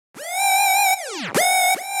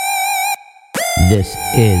This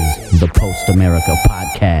is the Post America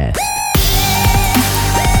Podcast.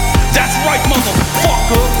 That's right,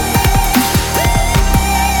 motherfucker.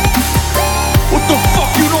 What the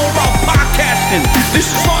fuck you know about podcasting?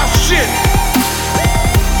 This is our shit.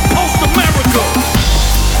 Post America.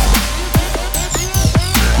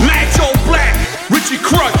 Mad Joe Black, Richie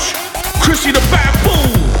Crutch, Chrissy the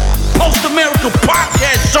Baboon. Post America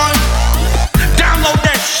Podcast, son. Download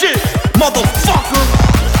that shit, motherfucker.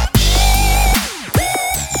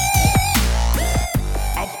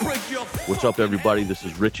 What's up, everybody? This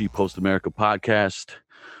is Richie, Post America Podcast.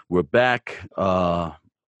 We're back.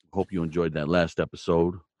 Hope you enjoyed that last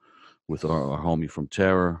episode with our homie from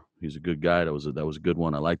Terror. He's a good guy. That was a good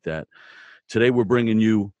one. I like that. Today we're bringing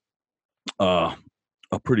you a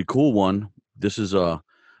pretty cool one. This is a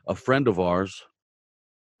friend of ours.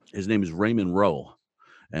 His name is Raymond Rowe,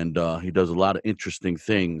 and he does a lot of interesting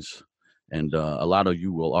things. And a lot of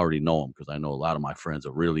you will already know him because I know a lot of my friends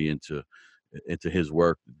are really into his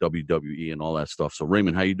work, WWE and all that stuff. So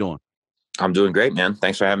Raymond, how you doing? I'm doing great, man.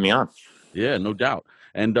 Thanks for having me on. Yeah, no doubt.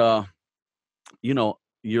 And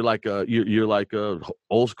you're like a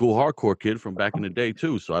old school hardcore kid from back in the day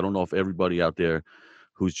too. So I don't know if everybody out there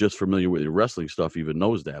who's just familiar with your wrestling stuff even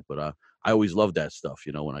knows that, but I always love that stuff,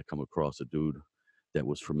 when I come across a dude that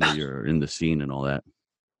was familiar in the scene and all that.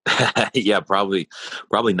 Yeah, probably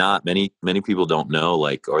not. Many people don't know,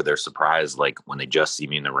 like, or they're surprised, like, when they just see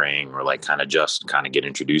me in the ring or like kind of get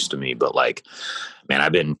introduced to me. But like, man,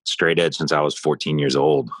 I've been straight edge since I was 14 years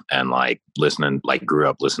old, and like grew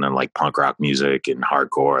up listening to like punk rock music and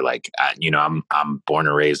hardcore. Like, I'm born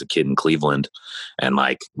and raised a kid in Cleveland, and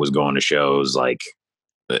like was going to shows like,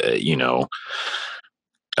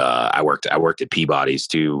 I worked at Peabody's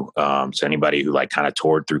too. So anybody who like kind of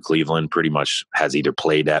toured through Cleveland pretty much has either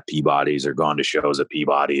played at Peabody's or gone to shows at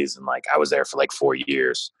Peabody's. And like, I was there for like 4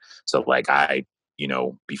 years. So like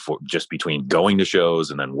between going to shows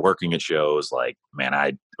and then working at shows, like,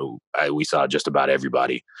 man, we saw just about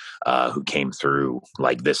everybody, who came through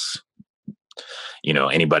like this,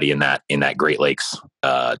 anybody in that Great Lakes,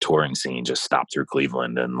 touring scene just stopped through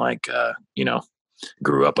Cleveland and like,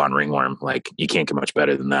 grew up on Ringworm. Like, you can't get much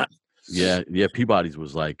better than that. Yeah. Peabody's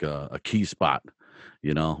was like a key spot,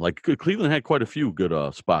 like Cleveland had quite a few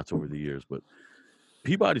good spots over the years, but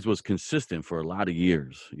Peabody's was consistent for a lot of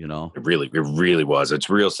years, It really was. It's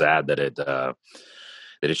real sad that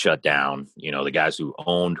it shut down. The guys who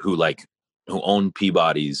owned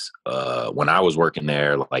Peabody's, when I was working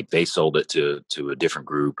there, like they sold it to a different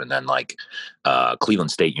group. And then like,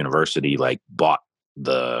 Cleveland State University, like bought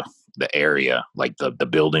the area, like the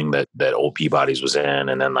building that old Peabody's was in.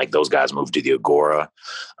 And then like those guys moved to the Agora.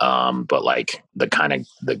 But like the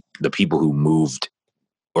people who moved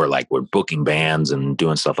or like were booking bands and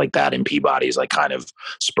doing stuff like that in Peabody's, like kind of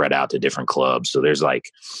spread out to different clubs. So there's like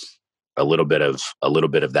a little bit of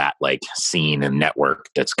that like scene and network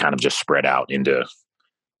that's kind of just spread out into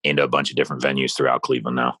a bunch of different venues throughout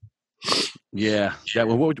Cleveland now. Yeah.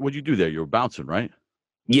 Well, what'd you do there? You were bouncing, right?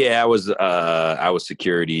 Yeah, I was head of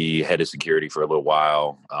security for a little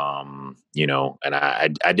while, and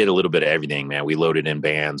I did a little bit of everything, man. We loaded in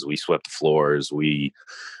bands, we swept the floors, we,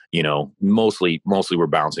 mostly we're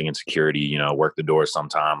bouncing in security, work the doors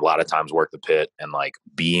sometime, a lot of times work the pit. And like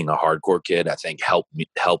being a hardcore kid, I think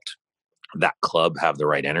helped that club have the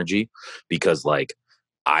right energy, because like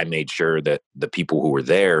I made sure that the people who were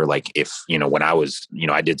there, like if, when I was,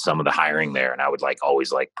 I did some of the hiring there, and I would like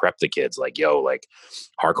always like prep the kids like, yo, like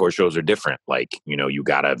hardcore shows are different. Like, you've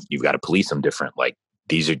got to police them different. Like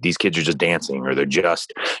these kids are just dancing, or they're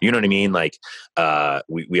just, you know what I mean? Like,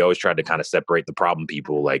 we always tried to kind of separate the problem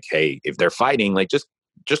people. Like, hey, if they're fighting, like just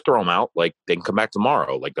throw them out. Like they can come back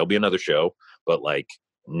tomorrow. Like there'll be another show, but like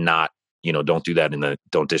not, don't do that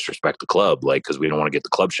don't disrespect the club, like, cause we don't want to get the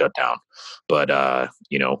club shut down. But,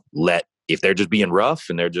 if they're just being rough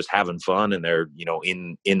and they're just having fun and they're,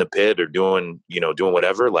 in the pit or doing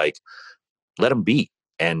whatever, like let them be.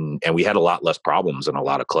 And we had a lot less problems in a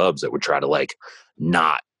lot of clubs that would try to like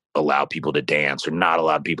not allow people to dance or not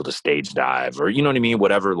allow people to stage dive, or, you know what I mean?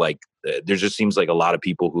 Whatever. Like there just seems like a lot of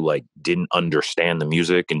people who like didn't understand the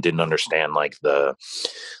music and didn't understand like the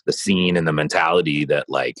scene and the mentality that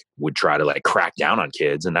like would try to like crack down on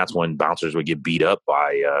kids. And that's when bouncers would get beat up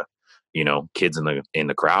by, kids in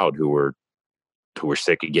the crowd who were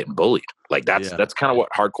sick of getting bullied. Like that's kind of what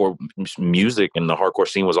hardcore music and the hardcore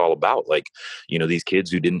scene was all about. Like, these kids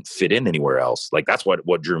who didn't fit in anywhere else. Like that's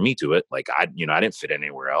what drew me to it. Like I didn't fit in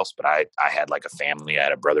anywhere else, but I had like a family, I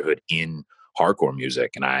had a brotherhood in hardcore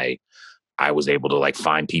music. And I was able to like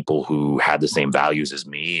find people who had the same values as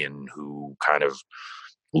me and who kind of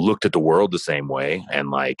looked at the world the same way.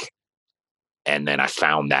 And like, And then I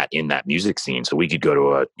found that in that music scene. So we could go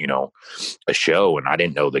to a show, and I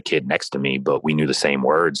didn't know the kid next to me, but we knew the same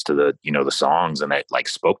words to the songs, and I like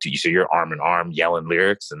spoke to you. So you're arm in arm yelling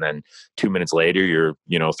lyrics, and then 2 minutes later you're,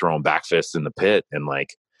 throwing back fists in the pit. And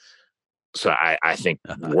like, so I think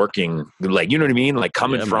working, like, you know what I mean? Like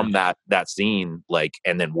coming from that scene, like,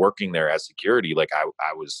 and then working there as security, like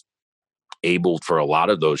I was able for a lot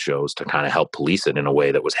of those shows to kind of help police it in a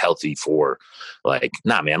way that was healthy for, like,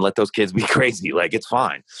 nah, man, let those kids be crazy. Like, it's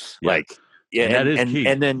fine. Yeah. Like, yeah. And that is key.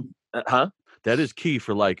 And then, that is key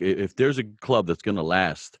for, like, if there's a club that's going to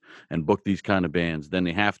last and book these kind of bands, then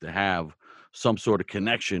they have to have some sort of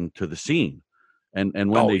connection to the scene. And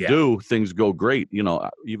when they do, things go great.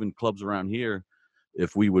 Even clubs around here,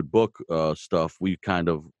 if we would book stuff, we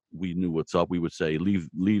knew what's up. We would say, leave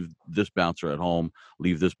this bouncer at home,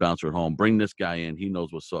 leave this bouncer at home, bring this guy in, he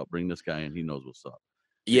knows what's up, bring this guy in, he knows what's up.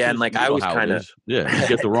 Yeah. And like, I was kind of, you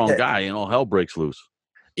get the wrong guy and all hell breaks loose.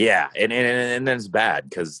 Yeah. And then it's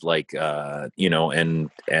bad. Cause like, and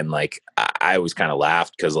like, I always kind of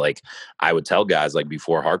laughed. Cause like, I would tell guys like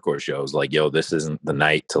before hardcore shows, like, yo, this isn't the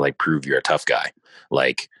night to like prove you're a tough guy.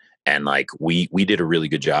 Like, and like, we did a really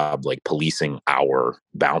good job, like policing our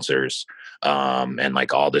bouncers, and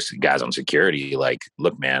like all this guys on security, like,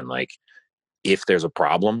 look, man, like, if there's a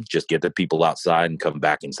problem, just get the people outside and come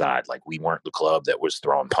back inside. Like, we weren't the club that was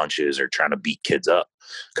throwing punches or trying to beat kids up.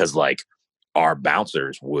 Cause like, our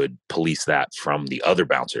bouncers would police that from the other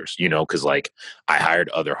bouncers, cause like I hired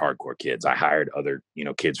other hardcore kids. I hired other,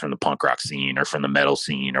 kids from the punk rock scene or from the metal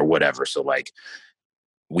scene or whatever. So like,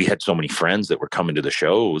 we had so many friends that were coming to the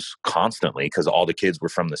shows constantly because all the kids were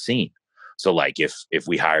from the scene. So like, if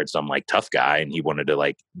we hired some like tough guy and he wanted to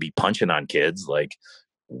like be punching on kids, like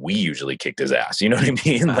we usually kicked his ass. You know what I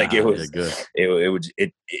mean? Like it was good.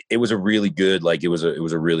 It was a really good, like it was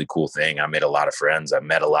a really cool thing. I made a lot of friends. I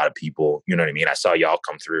met a lot of people. You know what I mean? I saw y'all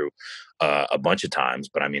come through a bunch of times,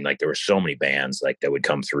 but I mean, like there were so many bands like that would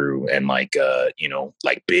come through and like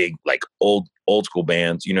like big, like old school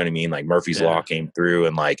bands. You know what I mean? Like Murphy's Law came through,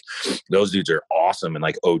 and like those dudes are awesome and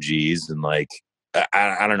like OGs, and like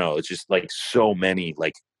I don't know. It's just like so many,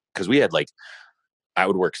 like, because we had like I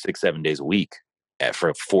would work 6-7 days a week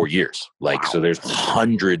for 4 years. Like, wow. So there's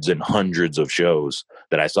hundreds and hundreds of shows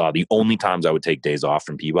that I saw. The only times I would take days off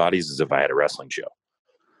from Peabody's is if I had a wrestling show.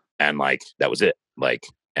 And like, that was it. Like,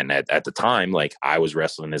 and at the time, like I was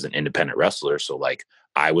wrestling as an independent wrestler. So like,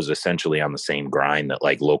 I was essentially on the same grind that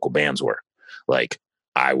like local bands were. Like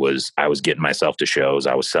I was getting myself to shows.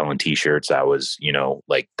 I was selling t-shirts. I was,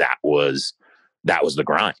 like that was the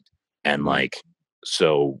grind. And like,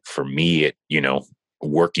 so for me, it,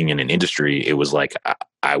 working in an industry, it was like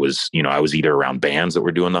I was either around bands that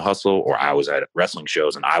were doing the hustle, or I was at wrestling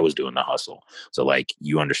shows and I was doing the hustle. So like,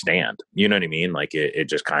 you understand, you know what I mean? Like it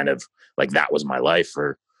just kind of like, that was my life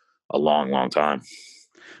for a long, long time.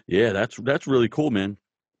 Yeah, that's really cool, man.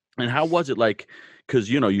 And how was it like, because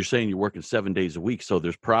you're saying you're working 7 days a week, so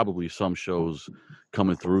there's probably some shows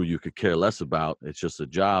coming through you could care less about. It's just a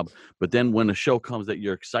job. But then when a show comes that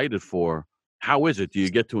you're excited for, how is it? Do you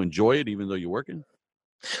get to enjoy it even though you're working?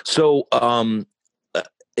 So,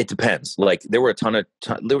 it depends. Like there were a ton of,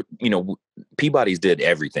 Peabody's did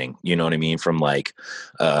everything, you know what I mean? From like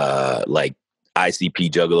ICP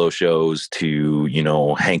Juggalo shows to,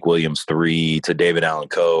 Hank Williams 3 to David Allan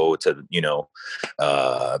Coe to,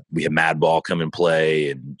 we had Madball come and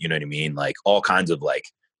play, and you know what I mean? Like all kinds of like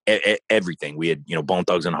everything. We had, Bone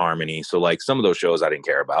Thugs and Harmony. So like some of those shows I didn't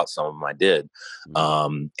care about, some of them I did.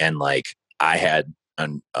 And like I had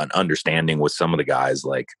an understanding with some of the guys.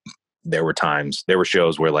 Like there were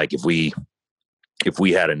shows where like if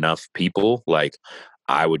we had enough people, like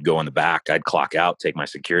I would go in the back, I'd clock out, take my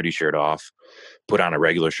security shirt off, put on a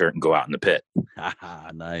regular shirt and go out in the pit.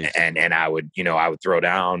 Nice. And I would throw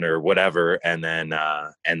down or whatever. And then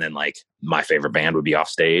like my favorite band would be off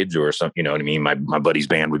stage or something, you know what I mean? My buddy's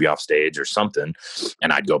band would be off stage or something.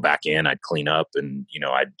 And I'd go back in, I'd clean up and,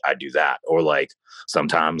 I'd do that. Or like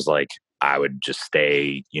sometimes like I would just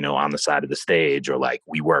stay, on the side of the stage, or like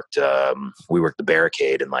we worked the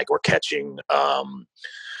barricade and like we're catching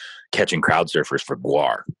crowd surfers for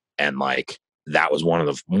Guar. And like, that was one of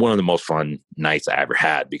the most fun nights I ever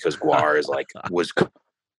had, because Guar is like, was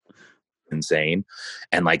insane.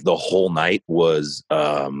 And like the whole night was,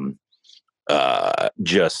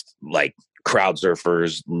 just like crowd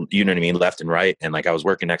surfers, you know what I mean, left and right. And like I was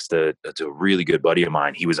working next to a really good buddy of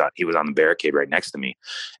mine. He was on the barricade right next to me,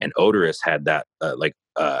 and Odorous had that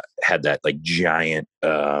giant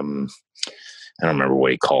I don't remember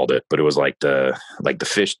what he called it, but it was like the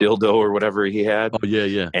fish dildo or whatever he had. Oh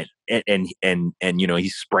yeah. And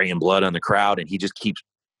he's spraying blood on the crowd, and he just keeps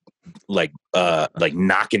like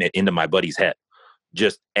knocking it into my buddy's head.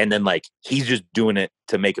 And then like he's just doing it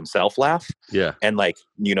to make himself laugh. Yeah. And like,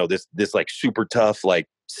 you know, this like super tough, like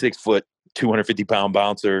 6 foot, 250-pound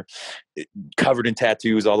bouncer, covered in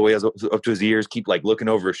tattoos all the way up to his ears, keep like looking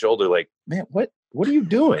over his shoulder, like, man, what are you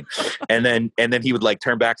doing? and then he would like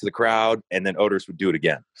turn back to the crowd, and then Otis would do it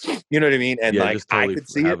again. You know what I mean? And like totally I could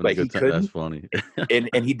see it, but he couldn't. That's funny.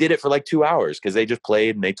 and he did it for like 2 hours because they just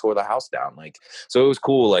played and they tore the house down. Like, so it was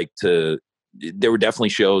cool. Like there were definitely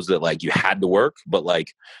shows that like you had to work, but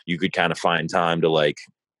like you could kind of find time to like,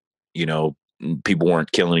 you know, people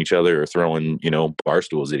weren't killing each other or throwing, you know, bar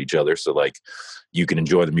stools at each other. So like you can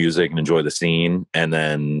enjoy the music and enjoy the scene and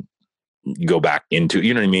then go back into,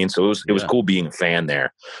 you know what I mean? So it was cool being a fan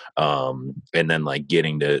there. And then like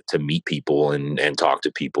getting to meet people and talk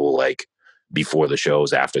to people like before the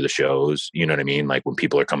shows, after the shows, you know what I mean? Like when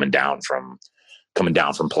people are coming down from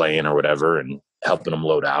playing or whatever and helping them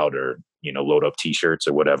load out or, you know, load up t-shirts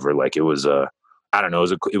or whatever. Like it was I don't know.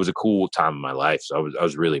 It was a cool time in my life. So I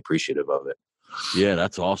was really appreciative of it. Yeah,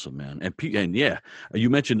 that's awesome, man. And yeah, you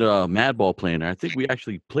mentioned Madball playing there. I think we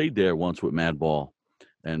actually played there once with Madball.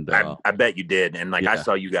 And I bet you did. And like I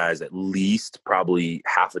saw you guys at least probably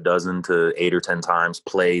half a dozen to 8 or 10 times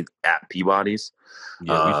play at Peabody's.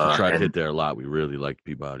 Yeah, we used to try to hit there a lot. We really liked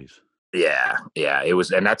Peabody's. Yeah, it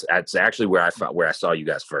was, and that's actually where I saw you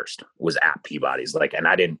guys first was at Peabody's. Like, and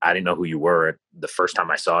I didn't know who you were the first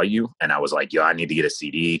time I saw you, and I was like, yo, I need to get a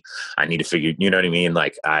CD. I need to figure, you know what I mean?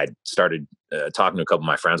 Like, I started talking to a couple of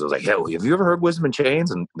my friends. I was like, yo, have you ever heard Wisdom in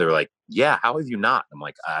Chains? And they were like, yeah, how have you not? I'm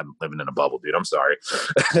like, I'm living in a bubble, dude. I'm sorry.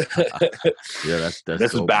 Yeah, that's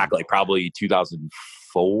this was back like probably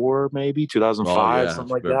 2004, maybe 2005,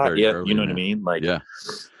 something like that. Yeah, early, you know man. what I mean? Like, yeah.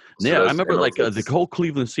 So yeah, I remember like the whole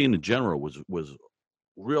Cleveland scene in general was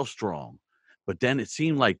real strong, but then it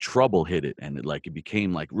seemed like trouble hit it, and it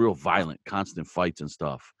became like real violent, constant fights and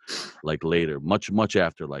stuff. Like later, much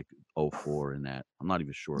after like 2004 and that. I'm not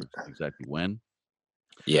even sure exactly when.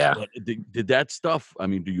 Yeah. But did that stuff? I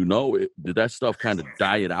mean, do you know? Did that stuff kind of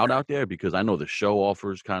die it out there? Because I know the show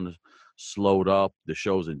offers kind of slowed up. The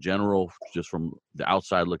shows in general, just from the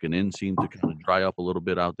outside looking in, seem to kind of dry up a little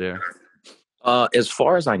bit out there. As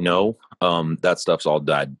far as I know, that stuff's all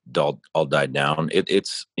died down.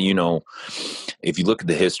 It's, you know, if you look at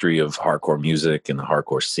the history of hardcore music and the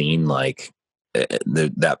hardcore scene, like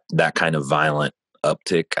that kind of violent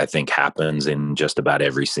uptick, I think happens in just about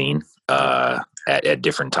every scene, at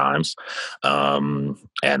different times. And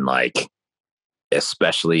like,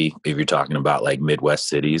 especially if you're talking about like Midwest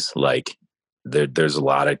cities, like there's a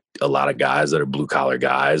lot of guys that are blue collar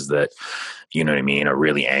guys that, you know what I mean, are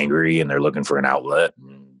really angry and they're looking for an outlet,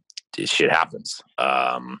 and shit happens.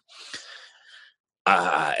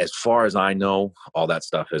 As far as I know, all that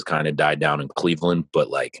stuff has kind of died down in Cleveland, but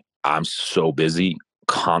like I'm so busy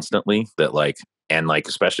constantly that like, and like,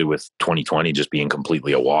 especially with 2020 just being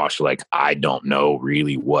completely awash, like I don't know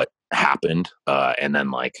really what happened. And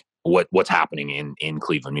then like what's happening in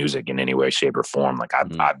Cleveland music in any way, shape or form. Like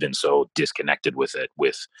I've been so disconnected with it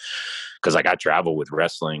cause like I travel with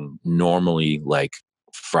wrestling normally, like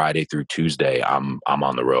Friday through Tuesday, I'm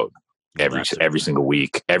on the road every single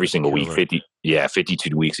week,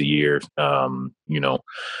 52 weeks a year. You know,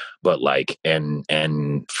 but like, and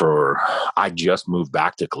I just moved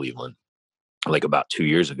back to Cleveland like about 2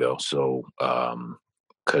 years ago. So,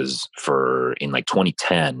 cause in like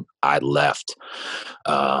 2010, I left,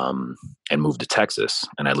 and moved to Texas,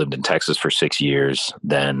 and I lived in Texas for 6 years.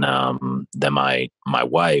 Then my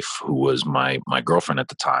wife, who was my girlfriend at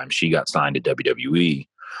the time, she got signed to WWE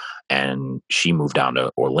and she moved down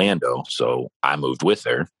to Orlando. So I moved with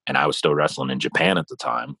her, and I was still wrestling in Japan at the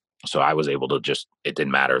time. So I was able to it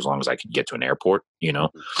didn't matter as long as I could get to an airport, you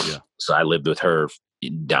know? Yeah. So I lived with her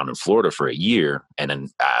down in Florida for a year. And then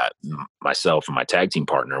myself and my tag team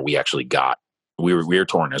partner, we were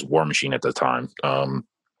touring as War Machine at the time.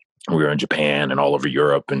 We were in Japan and all over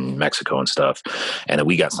Europe and Mexico and stuff. And then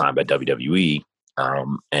we got signed by WWE.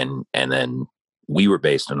 And then we were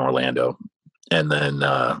based in Orlando. And then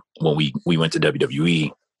when we went to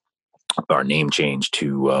WWE, our name changed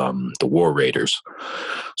to the War Raiders.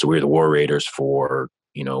 So we were the War Raiders for,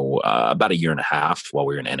 you know, about a year and a half while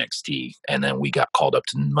we were in NXT. And then we got called up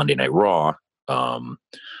to Monday Night Raw. And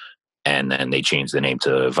then they changed the name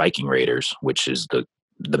to Viking Raiders, which is That's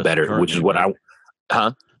the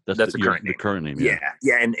current name. Yeah.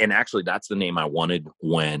 And actually that's the name I wanted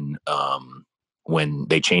when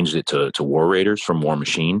they changed it to War Raiders from War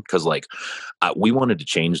Machine. Cause like we wanted to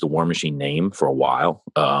change the War Machine name for a while.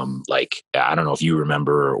 Like, I don't know if you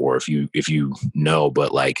remember or if you know,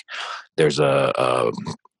 but like there's a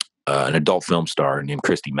an adult film star named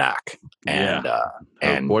Christy Mack, and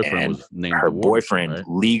her boyfriend was named her the War boyfriend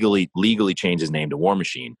Machine, right? legally changed his name to War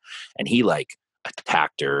Machine, and he like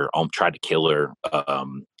attacked her, tried to kill her.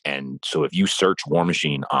 And so if you search War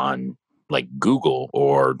Machine on like Google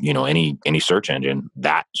or any search engine,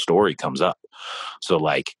 that story comes up. So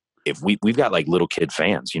like if we've got like little kid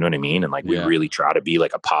fans, you know what I mean? And like we really try to be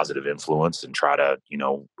like a positive influence and try to,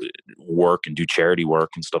 work and do charity work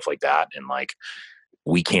and stuff like that. And like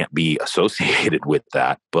we can't be associated with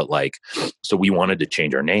that. But like, so we wanted to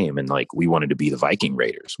change our name, and like we wanted to be the Viking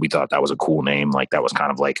Raiders. We thought that was a cool name. Like that was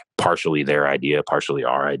kind of like partially their idea, partially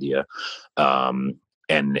our idea.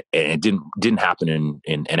 And it didn't happen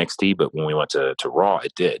in NXT, but when we went to Raw,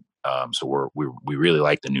 it did. So we really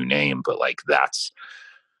like the new name, but like that's,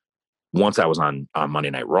 once I was on Monday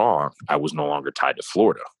Night Raw, I was no longer tied to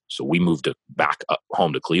Florida. So we moved back up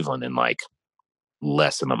home to Cleveland in like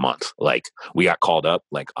less than a month. Like we got called up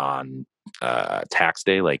like on tax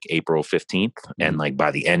day, like April 15th. And like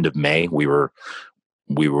by the end of May, we were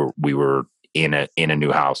in a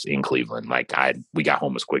new house in Cleveland. Like we got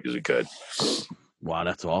home as quick as we could. Wow,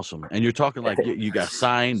 that's awesome. And you're talking like you got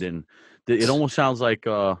signed, and it almost sounds like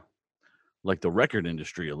the record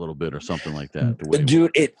industry a little bit or something like that.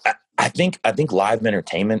 Dude, I think live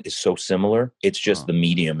entertainment is so similar. It's just the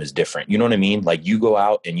medium is different. You know what I mean? Like you go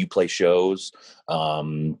out and you play shows,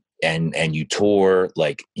 and you tour.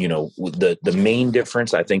 Like the main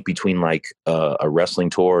difference I think between like a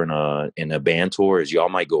wrestling tour and a band tour is y'all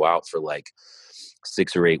might go out for like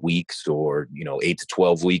 6 or 8 weeks, or 8 to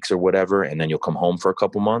 12 weeks or whatever, and then you'll come home for a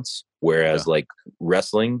couple months. Whereas like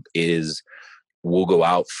wrestling is, we'll go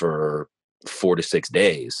out for 4 to 6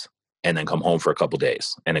 days and then come home for a couple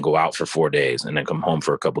days, and then go out for 4 days and then come home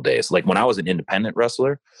for a couple days. Like when I was an independent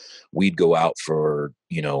wrestler, we'd go out for,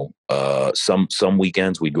 some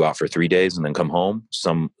weekends we'd go out for 3 days and then come home.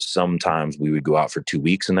 Sometimes we would go out for 2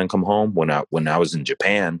 weeks and then come home. When I was in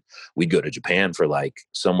Japan, we'd go to Japan for like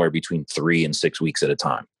somewhere between 3 and 6 weeks at a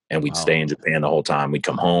time. And we'd stay in Japan the whole time. We'd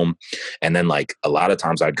come home. And then like a lot of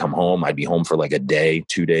times I'd come home, I'd be home for like a day,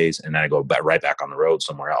 2 days. And then I go right back on the road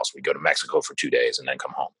somewhere else. We'd go to Mexico for 2 days and then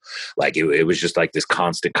come home. Like it was just like this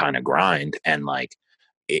constant kind of grind. And like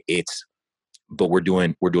but we're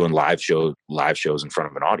doing live shows in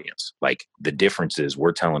front of an audience. Like the difference is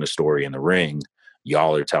we're telling a story in the ring.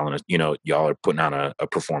 Y'all are telling us, y'all are putting on a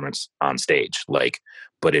performance on stage. Like,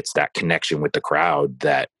 but it's that connection with the crowd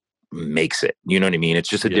that makes it, you know what I mean? It's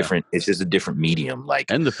just a different medium. Like,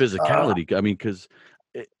 and the physicality. I mean, because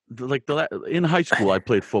in high school I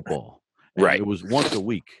played football, and it was once a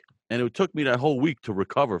week, and it took me that whole week to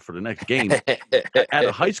recover for the next game at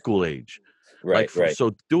a high school age. Right.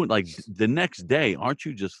 So doing like the next day, aren't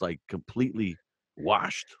you just like completely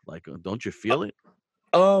washed? Like, don't you feel it?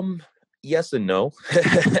 Yes and no.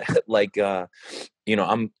 Like,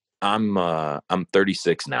 I'm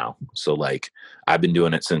 36 now. So like I've been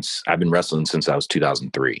wrestling since I was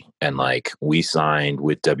 2003. And like we signed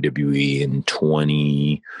with WWE in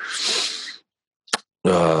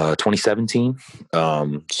 2017.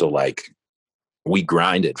 So like we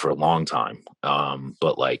grinded for a long time.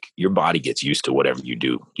 But like your body gets used to whatever you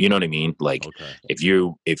do. You know what I mean? Like if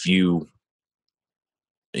you're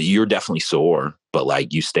definitely sore, but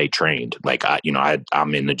like you stay trained. Like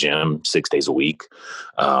I'm in the gym 6 days a week.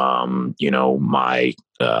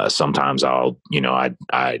 Sometimes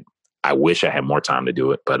I wish I had more time to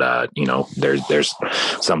do it, but there's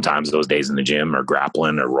sometimes those days in the gym or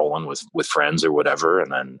grappling or rolling with friends or whatever.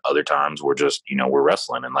 And then other times we're just, we're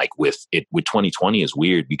wrestling. And like with 2020 is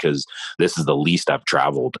weird because this is the least I've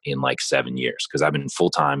traveled in like 7 years. Cause I've been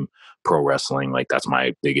full-time pro wrestling. Like that's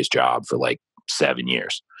my biggest job for like 7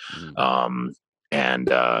 years.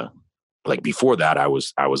 Like before that I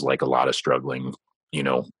was like a lot of struggling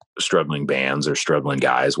bands or struggling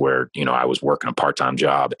guys where, I was working a part-time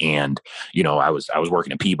job and, I was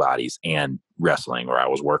working at Peabody's and wrestling, or I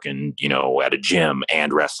was working, at a gym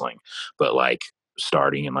and wrestling. But like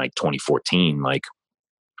starting in like 2014, like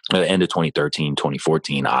at the end of 2013,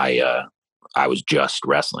 2014, I was just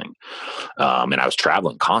wrestling. And I was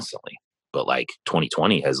traveling constantly, but like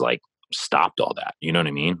 2020 has like stopped all that. You know what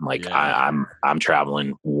I mean? Like I'm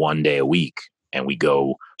traveling 1 day a week and we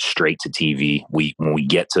go straight to TV. When we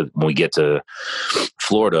get to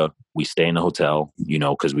Florida, we stay in a hotel,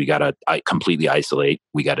 cause we got to completely isolate.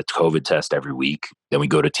 We got a COVID test every week. Then we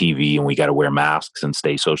go to TV and we got to wear masks and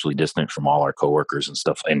stay socially distant from all our coworkers and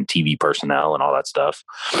stuff and TV personnel and all that stuff.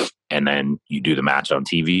 And then you do the match on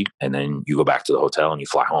TV and then you go back to the hotel and you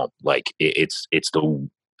fly home. Like it's the,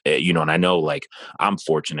 and I know like I'm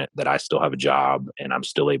fortunate that I still have a job and I'm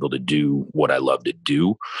still able to do what I love to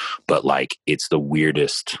do, but like it's the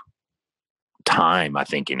weirdest time, I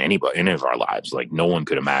think, in any of our lives. Like no one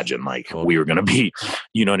could imagine like we were going to be,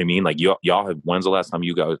 you know what I mean? Like y'all have, when's the last time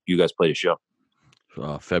you guys played a show?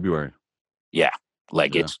 February. Yeah.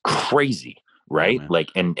 Like it's crazy. Right. Like,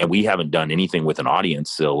 and we haven't done anything with an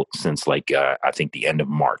audience since like, I think the end of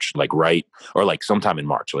March, like, right. Or like sometime in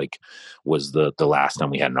March, like was the last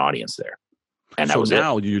time we had an audience there. And so that was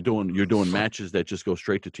now it. you're doing matches that just go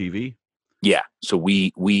straight to TV. Yeah. So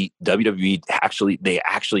we WWE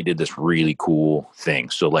actually did this really cool thing.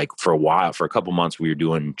 So like for a couple months, we were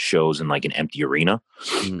doing shows in like an empty arena.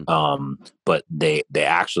 But they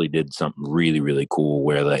actually did something really, really cool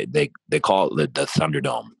where they call it the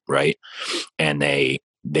Thunderdome, right? And they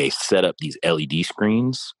set up these LED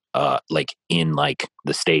screens, like in like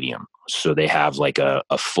the stadium. So they have like a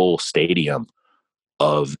full stadium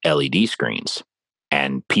of LED screens.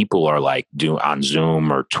 And people are like doing on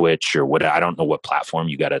Zoom or Twitch or what, I don't know what platform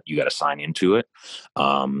you gotta sign into it.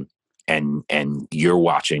 And you're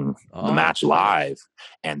watching the match live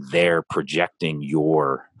and they're projecting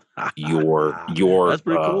your That's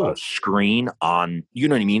pretty cool. screen on, you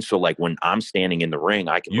know what I mean? So like when I'm standing in the ring,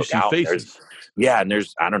 I can look out. Faces. And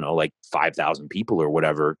there's, I don't know, like 5,000 people or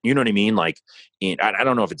whatever. You know what I mean? Like, I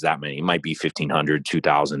don't know if it's that many. It might be 1,500,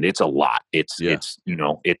 2,000. It's a lot. It's you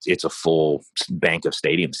know, it's a full bank of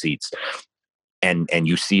stadium seats. And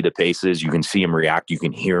you see the faces, you can see them react, you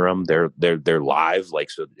can hear them. They're live. Like,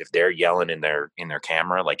 so if they're yelling in their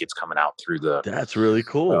camera, like it's coming out through the. That's really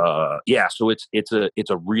cool. So it's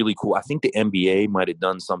a really cool. I think the NBA might have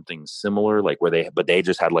done something similar, like where they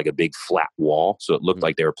just had like a big flat wall, so it looked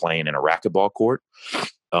like they were playing in a racquetball court.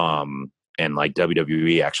 And like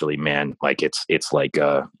WWE actually, man, like it's like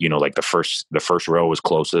you know, like the first row is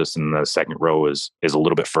closest and the second row is a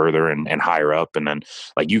little bit further and higher up, and then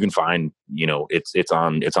like you can find, you know, it's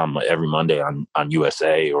on every Monday on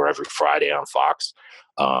USA or every Friday on Fox.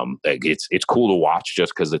 Like it's cool to watch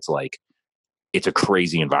just because it's like it's a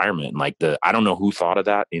crazy environment. And like I don't know who thought of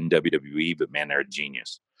that in WWE, but man, they're a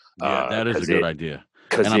genius. Yeah, that is a good idea.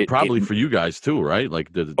 And probably for you guys too, right?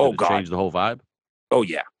 Like did it change the whole vibe? Oh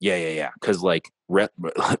yeah. Because like,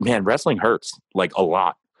 man, wrestling hurts like a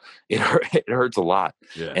lot. It hurts a lot.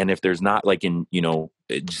 Yeah. And if there's not like you know,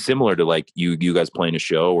 similar to like you guys playing a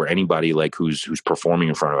show or anybody like who's performing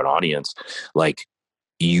in front of an audience, like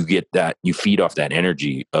you feed off that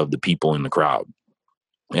energy of the people in the crowd.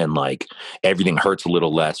 And like everything hurts a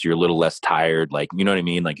little less. You're a little less tired. Like, you know what I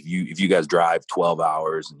mean? Like if you guys drive 12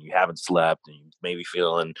 hours and you haven't slept and you maybe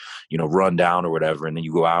feeling, you know, run down or whatever, and then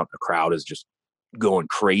you go out and the crowd is just going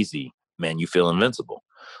crazy, man, you feel invincible.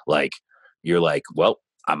 Like you're like, well,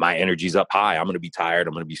 my energy's up high. I'm going to be tired.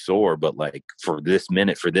 I'm going to be sore. But like for this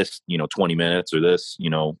minute, for this, you know, 20 minutes or this, you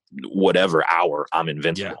know, whatever hour, I'm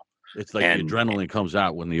invincible. Yeah. It's like the adrenaline comes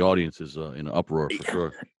out when the audience is in an uproar for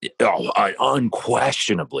sure.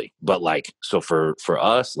 Unquestionably. But like, so for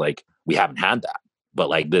us, like we haven't had that, but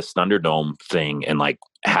like this Thunderdome thing and like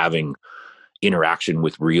having interaction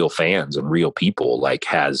with real fans and real people, like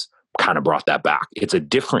has kind of brought that back. It's a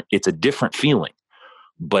different feeling,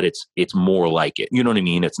 but it's more like it. You know what I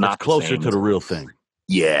mean? It's not closer to the real thing.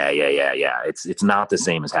 Yeah. It's not the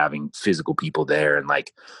same as having physical people there. And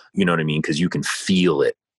like, you know what I mean? Cause you can feel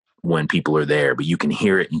it when people are there, but you can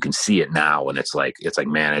hear it, you can see it now. And it's like,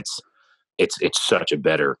 man, it's such a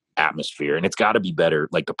better atmosphere, and it's got to be better.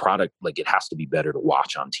 Like the product, like it has to be better to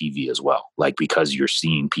watch on TV as well. Like, because you're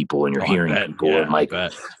seeing people and you're hearing people, and like,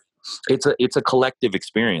 it's a collective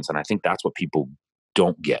experience. And I think that's what people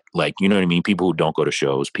don't get. Like, you know what I mean? People who don't go to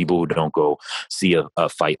shows, people who don't go see a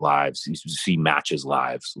fight live, see matches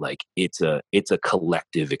live. Like it's a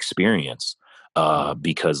collective experience,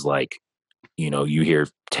 because like, you know, you hear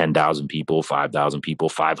 10,000 people, 5,000 people,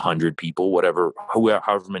 500 people, whatever,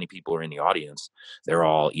 however many people are in the audience, they're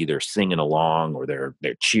all either singing along or they're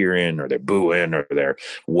cheering or they're booing or they're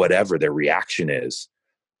whatever their reaction is.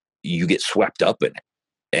 You get swept up in it.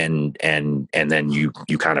 And then you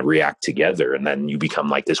kind of react together, and then you become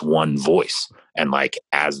like this one voice. And like,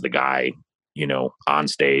 as the guy, you know, on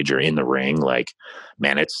stage or in the ring, like,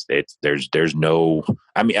 man, there's no,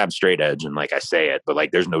 I mean, I'm straight edge and like I say it, but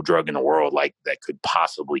like, there's no drug in the world like that could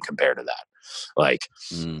possibly compare to that. Like,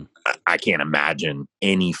 I can't imagine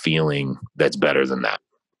any feeling that's better than that.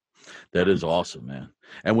 That is awesome, man.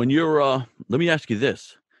 And when you're, let me ask you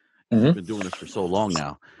this. You've been doing this for so long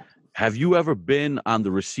now. Have you ever been on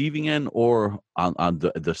the receiving end or on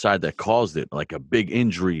the side that caused it, like a big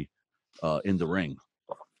injury in the ring?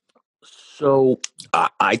 So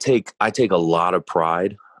I take a lot of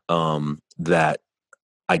pride that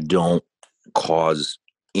I don't cause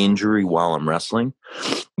injury while I'm wrestling.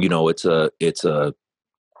 You know, it's a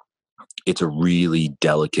really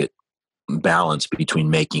delicate balance between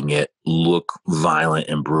making it look violent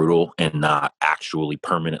and brutal and not actually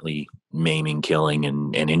permanently maiming, killing,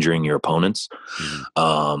 and injuring your opponents.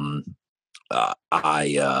 Mm-hmm.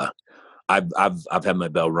 I've had my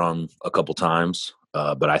bell rung a couple times,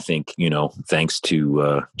 but I think, thanks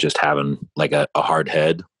to just having like a hard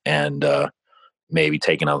head and maybe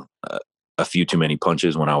taking a few too many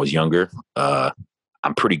punches when I was younger,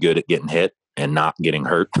 I'm pretty good at getting hit and not getting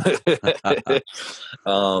hurt.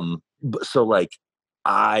 So like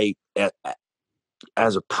as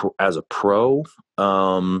a pro,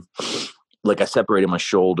 like I separated my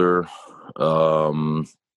shoulder. I've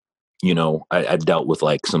dealt with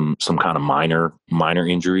like some kind of minor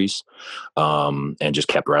injuries, and just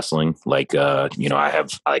kept wrestling. Like,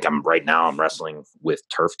 I'm wrestling with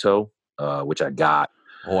turf toe, which I got.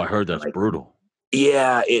 Oh, I heard that's brutal.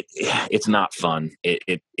 Yeah, it's not fun.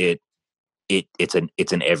 It's an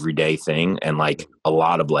everyday thing, and like a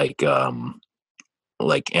lot of like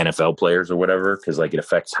NFL players or whatever, because like it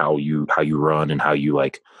affects how you run and how you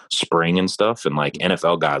like spring and stuff. And like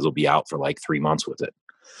NFL guys will be out for like 3 months with it.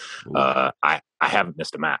 I haven't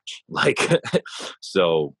missed a match. Like,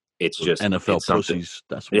 so it's just NFL pussies.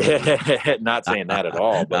 That's what not saying that at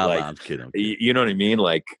all, but like, I'm kidding. You know what I mean?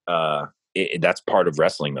 Like, that's part of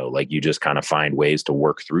wrestling though. Like you just kind of find ways to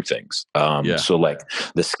work through things. So like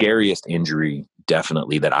the scariest injury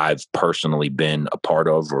definitely that I've personally been a part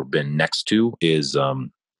of or been next to is, a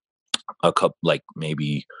couple, like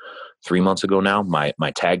maybe 3 months ago now, my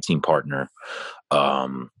tag team partner,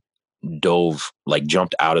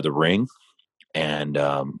 jumped out of the ring. And,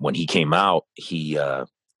 when he came out, he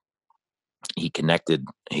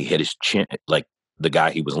hit his chin, like the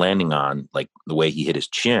guy he was landing on, like the way he hit his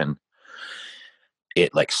chin,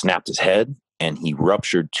 it like snapped his head and he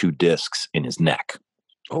ruptured 2 discs in his neck.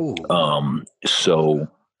 Oh, so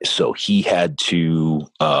he had to,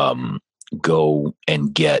 go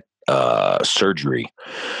and get, surgery.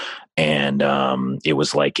 And it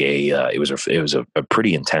was like it was a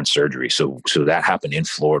pretty intense surgery. So that happened in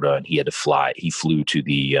Florida, and he had to fly. He flew to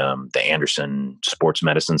the Anderson Sports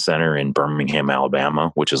Medicine Center in Birmingham,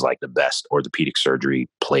 Alabama, which is like the best orthopedic surgery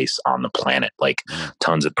place on the planet. Like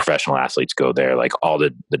tons of professional athletes go there. Like all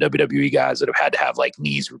the WWE guys that have had to have like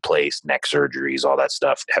knees replaced, neck surgeries, all that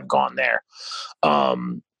stuff have gone there.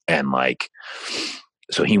 And like,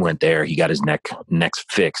 so he went there, he got his neck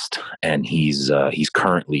fixed, and he's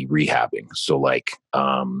currently rehabbing. So like,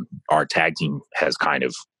 our tag team has kind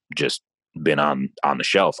of just been on the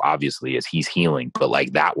shelf, obviously, as he's healing, but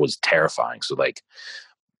like that was terrifying. So like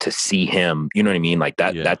to see him, you know what I mean? Like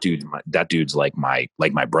that dude's like my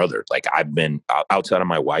brother. Like I've been outside of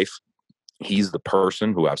my wife, he's the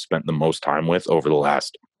person who I've spent the most time with over the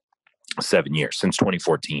last 7 years, since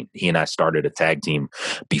 2014. He and I started a tag team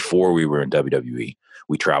before we were in WWE.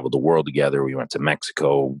 We traveled the world together. We went to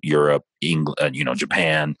Mexico, Europe, England,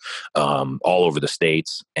 Japan, all over the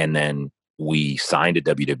States. And then we signed to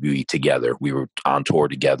WWE together. We were on tour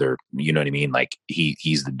together. You know what I mean? Like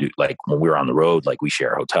he's the dude, like when we were on the road, like we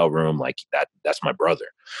share a hotel room, like that's my brother.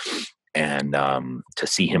 And, to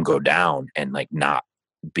see him go down and like not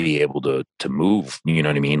be able to move, you know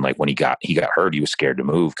what I mean? Like when he got hurt, he was scared to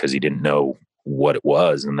move because he didn't know what it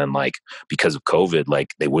was. And then like, because of COVID,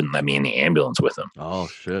 like they wouldn't let me in the ambulance with him. Oh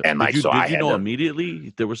shit. And like, did you know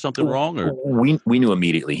immediately there was something wrong, or? We knew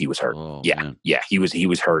immediately he was hurt. Oh, yeah. Man. Yeah. He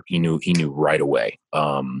was hurt. He knew right away.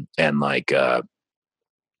 And like,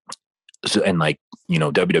 so, and like,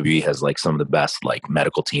 WWE has like some of the best like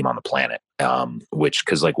medical team on the planet. Which,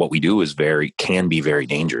 cause like what we do is can be very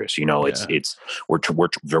dangerous.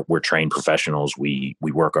 We're trained professionals. We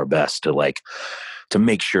work our best to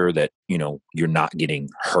make sure that, you're not getting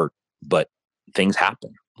hurt, but things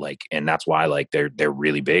happen. Like, and that's why like they're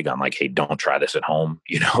really big on like, hey, don't try this at home.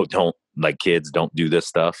 Don't, like, kids, don't do this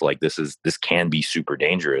stuff. Like this can be super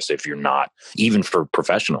dangerous if you're not, even for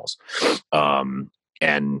professionals. And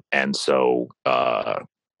so,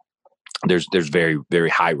 there's very, very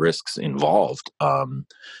high risks involved.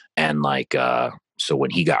 And like, so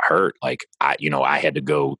when he got hurt, like I had to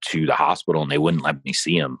go to the hospital and they wouldn't let me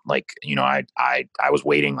see him. Like, I was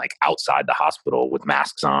waiting like outside the hospital with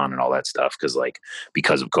masks on and all that stuff. Cause like,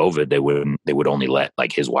 because of COVID, they would only let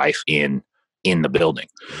like his wife in the building.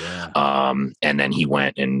 Yeah. And then he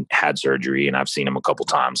went and had surgery, and I've seen him a couple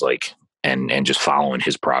times, like, and just following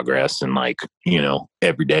his progress and like,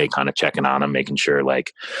 every day kind of checking on him, making sure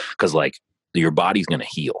like, cause like your body's going to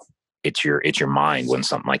heal. It's your mind when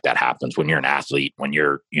something like that happens, when you're an athlete, when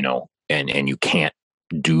you're, and you can't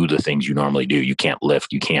do the things you normally do. You can't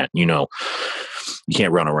lift, you can't, you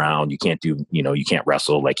can't run around, you can't do, you can't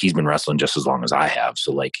wrestle. Like he's been wrestling just as long as I have.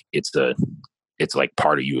 So like, it's it's like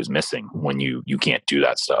part of you is missing when you can't do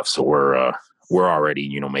that stuff. So we're already,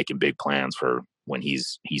 you know, making big plans for when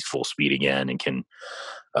he's full speed again and can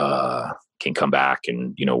come back,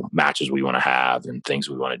 and, you know, matches we want to have and things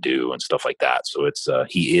we want to do and stuff like that. So it's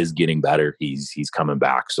he is getting better. He's coming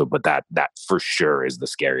back. So, but that for sure is the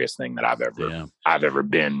scariest thing that I've ever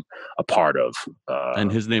been a part of.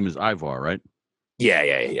 And his name is Ivar, right?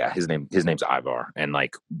 Yeah. His name's Ivar. And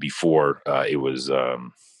like before, he was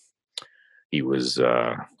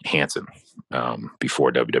Hanson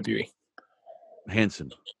before WWE.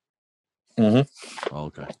 Hanson. Mm-hmm. Oh,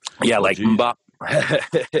 okay. Yeah, like Mbop.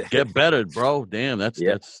 Get better, bro. Damn, that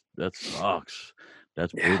sucks.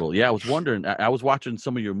 That's brutal. Yeah, I was wondering. I was watching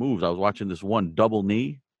some of your moves. I was watching this one double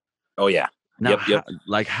knee. Oh yeah. Now,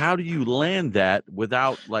 how do you land that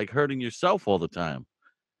without like hurting yourself all the time?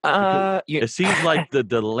 It seems like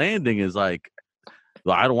the landing is like,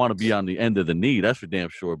 well, I don't want to be on the end of the knee. That's for damn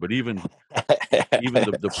sure. But even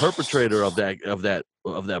the perpetrator of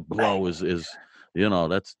that blow is you know,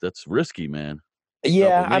 that's risky, man.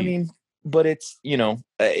 Yeah, I mean, but it's, you know,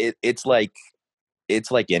 it's like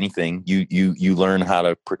anything. You learn how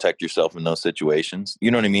to protect yourself in those situations.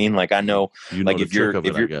 You know what I mean? Like, I know, like if you're,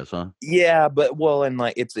 I guess, huh? Yeah, but and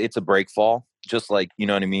like it's a break fall, just like, you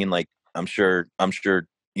know what I mean? Like I'm sure,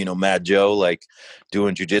 you know, Mad Joe, like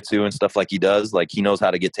doing jujitsu and stuff like he does, like he knows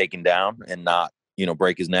how to get taken down and not, you know,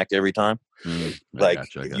 break his neck every time. Like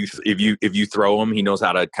I got you. If you throw him, he knows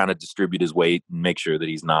how to kind of distribute his weight and make sure that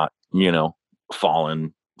he's not, you know,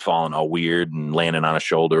 falling all weird and landing on a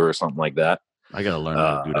shoulder or something like that. I gotta learn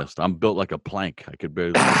how to do that stuff. I'm built like a plank. I could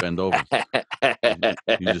barely bend over.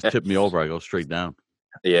 You just tip me over, I go straight down.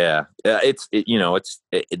 Yeah, that's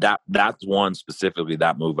one specifically,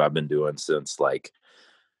 that move I've been doing since like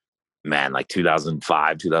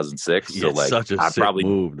 2005, 2006. So like, such a sick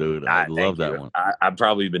move, dude. I love that one. I've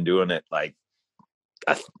probably been doing it like,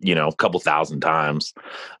 you know, a couple thousand times.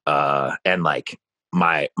 And like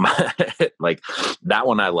my like that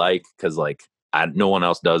one I like, because like no one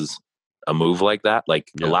else does a move like that.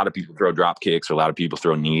 Like a lot of people throw drop kicks, or a lot of people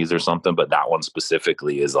throw knees or something, but that one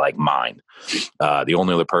specifically is like mine. The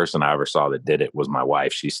only other person I ever saw that did it was my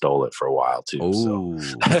wife. She stole it for a while too. Oh,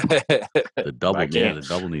 so. the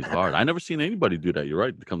double knee's hard. I never seen anybody do that. You're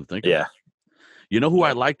right. To come to think of it. You know who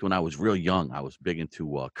I liked when I was real young? I was big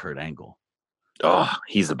into Kurt Angle. Oh,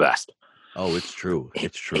 he's the best. Oh, it's true.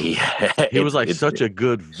 It's true. He was like such a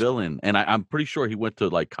good villain. And I'm pretty sure he went to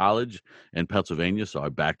like college in Pennsylvania. So I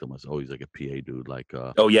backed him. I said, oh, he's like a PA dude. Like,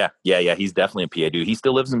 oh, yeah. He's definitely a PA dude. He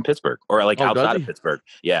still lives in Pittsburgh, or like outside of Pittsburgh.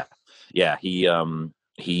 Yeah. Yeah. He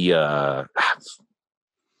I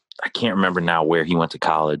can't remember now where he went to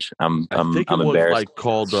college. I'm embarrassed. Was like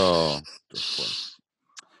called,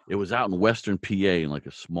 it was out in Western PA in like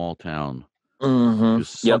a small town. Mm-hmm.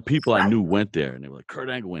 Some people I knew went there, and they were like,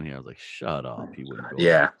 "Kurt Angle went here." I was like, "Shut up, he wouldn't go."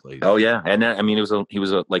 Yeah. Oh yeah, and I mean, he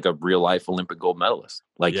was like a real life Olympic gold medalist.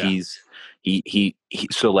 Like he's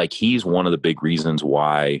one of the big reasons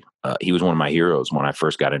why he was one of my heroes when I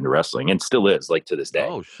first got into wrestling, and still is, like, to this day.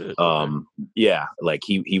 Oh shit. Yeah, like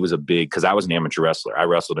he was a big, because I was an amateur wrestler. I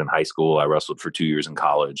wrestled in high school. I wrestled for 2 years in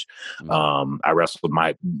college. I wrestled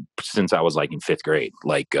since I was like in 5th grade.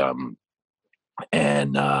 Like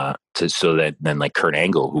so that then like Kurt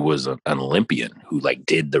Angle, who was an Olympian, who like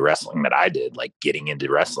did the wrestling that I did, like getting into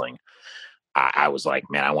wrestling, I was like,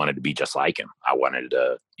 man, I wanted to be just like him. I wanted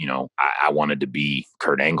to, you know, I wanted to be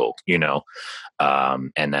Kurt Angle, you know.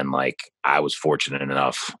 And then like I was fortunate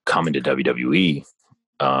enough coming to WWE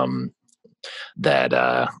that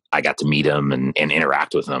I got to meet him and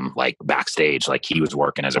interact with him like backstage. Like he was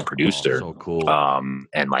working as a producer. So cool.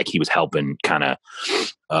 And like he was helping kind of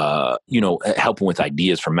helping with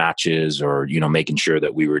ideas for matches, or, you know, making sure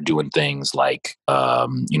that we were doing things like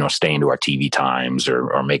staying to our TV times,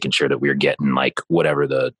 or making sure that we were getting like whatever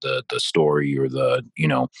the story, or the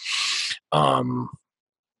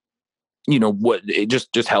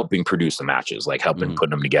just helping produce the matches, like helping put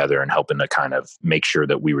them together, and helping to kind of make sure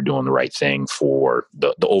that we were doing the right thing for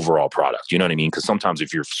the overall product. You know what I mean? Because sometimes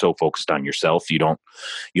if you're so focused on yourself, you don't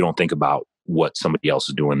think about what somebody else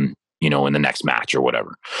is doing, you know, in the next match or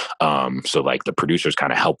whatever. So like the producers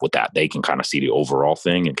kind of help with that. They can kind of see the overall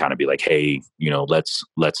thing and kind of be like, hey, you know, let's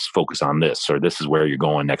focus on this, or this is where you're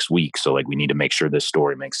going next week. So like, we need to make sure this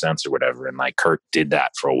story makes sense or whatever. And like Kurt did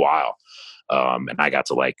that for a while. And I got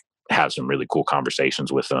to like have some really cool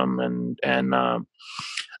conversations with them. And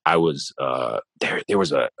I was, there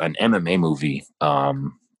was an MMA movie,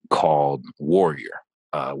 called Warrior,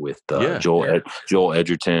 with Joel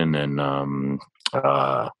Edgerton and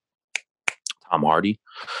Tom Hardy.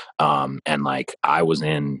 And like I was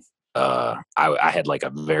in I had like a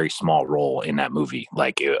very small role in that movie.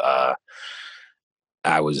 Like,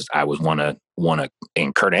 I was one of,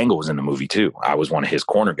 and Kurt Angle was in the movie too. I was one of his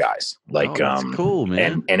corner guys. Like, Oh, that's cool,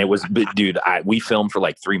 man. And it was, but dude, we filmed for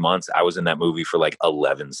like 3 months. I was in that movie for like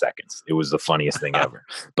 11 seconds. It was the funniest thing ever.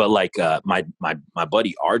 But like, my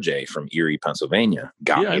buddy RJ from Erie, Pennsylvania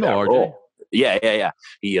got me that RJ. role. Yeah.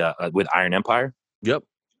 He, with Iron Empire. Yep.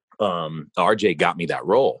 RJ got me that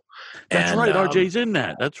role. That's right. RJ's in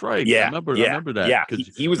that. That's right. Yeah, I remember that. Yeah,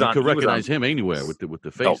 he was you on. could recognize him anywhere with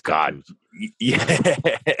the face. Oh God, tattoos.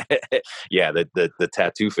 Yeah. The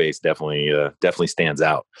tattoo face definitely stands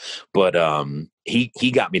out. But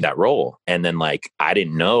he got me that role, and then like I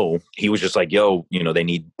didn't know, he was just like, yo, they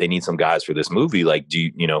need some guys for this movie. Like, do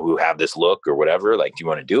you who have this look or whatever? Like, do you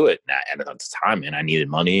want to do it? And at the time, man, I needed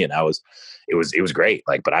money, and it was great.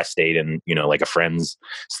 Like, but I stayed in, like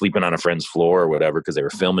sleeping on a friend's floor or whatever, because they were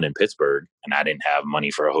filming in Pittsburgh and I didn't have money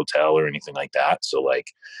for a hotel or anything like that. So like,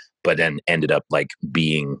 but then ended up like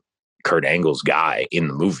being Kurt Angle's guy in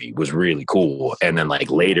the movie was really cool. And then like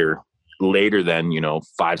later then,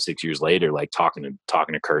 5-6 years later, like talking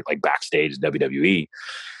to Kurt, like backstage at WWE,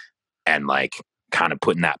 and like kind of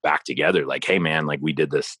putting that back together, like, hey man, like we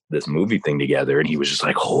did this movie thing together, and he was just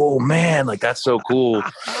like, oh man, like that's so cool.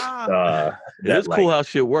 It's cool how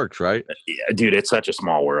shit works, right? Yeah, dude, it's such a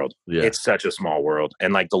small world. Yeah. It's such a small world.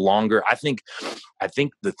 And like the longer, I think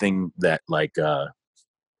the thing that like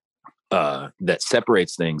that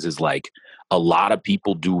separates things is like a lot of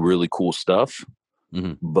people do really cool stuff,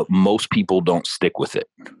 but most people don't stick with it.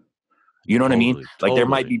 You know what I mean? Like there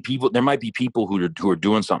might be people who are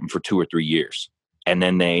doing something for 2 or 3 years, and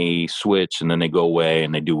then they switch, and then they go away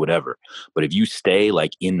and they do whatever. But if you stay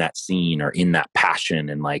like in that scene or in that passion,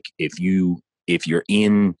 and like if you're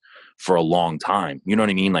in for a long time, you know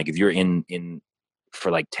what I mean? Like if you're in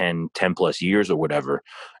for like 10 plus years or whatever,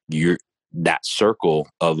 you're that circle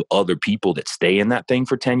of other people that stay in that thing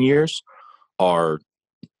for 10 years are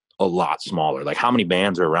a lot smaller. Like how many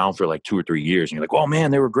bands are around for like 2 or 3 years and you're like, oh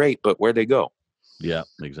man, they were great, but where'd they go? Yeah,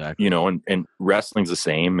 exactly. And wrestling's the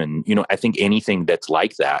same. And, I think anything that's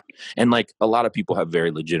like that, and like a lot of people have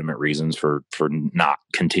very legitimate reasons for not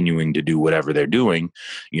continuing to do whatever they're doing,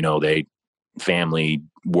 they family,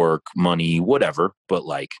 work, money, whatever. But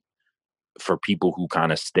like for people who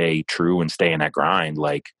kind of stay true and stay in that grind,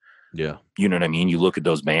 like, yeah, you know what I mean? You look at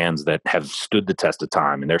those bands that have stood the test of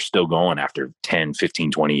time and they're still going after 10,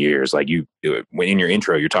 15, 20 years. Like when in your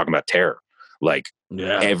intro, you're talking about Terror. Like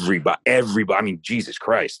everybody, I mean, Jesus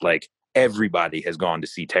Christ, like everybody has gone to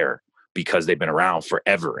see Terror because they've been around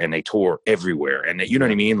forever and they tour everywhere. And you know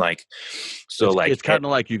what I mean? Like, so it's kind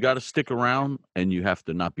of like you got to stick around and you have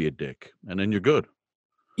to not be a dick, and then you're good.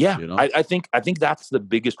 Yeah, I think that's the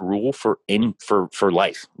biggest rule for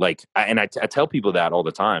life. Like, I tell people that all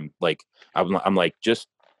the time. Like, I'm like, just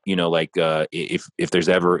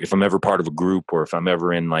if I'm ever part of a group, or if I'm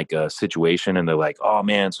ever in like a situation and they're like, oh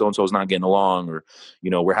man, so and so's not getting along, or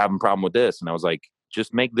we're having a problem with this, and I was like,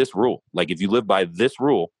 just make this rule. Like, if you live by this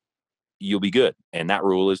rule, you'll be good. And that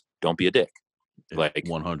rule is don't be a dick. Like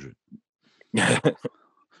 100.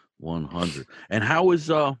 100. And how is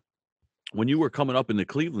when you were coming up in the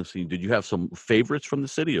Cleveland scene, did you have some favorites from the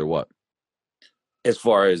city or what? As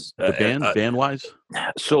far as the band wise?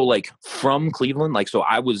 So like from Cleveland, like, so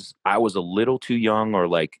I was a little too young, or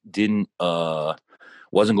like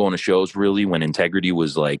wasn't going to shows really when Integrity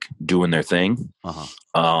was like doing their thing.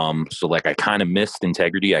 So like I kind of missed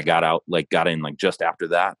Integrity. I got in like just after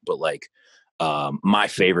that. But like my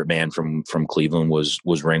favorite band from Cleveland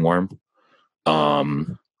was Ringworm. Such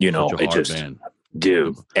a hard band.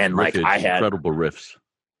 Dude, and like I had incredible riffs.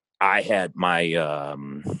 I had my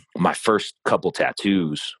my first couple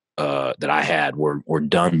tattoos that I had were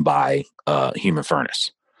done by Human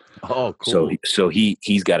Furnace. Oh, cool. So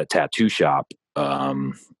he's got a tattoo shop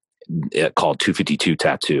called 252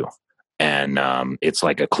 Tattoo, and it's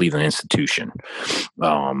like a Cleveland institution.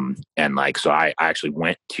 And like, so I actually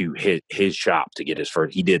went to his shop to get his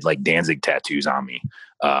first. He did like Danzig tattoos on me.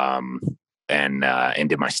 And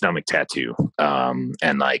did my stomach tattoo.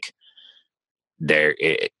 And like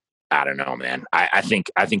I don't know, man. I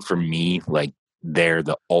think for me, like they're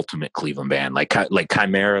the ultimate Cleveland band. Like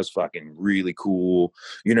Chimera's fucking really cool.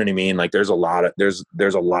 You know what I mean? Like there's a lot of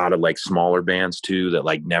like smaller bands too that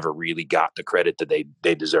like never really got the credit that they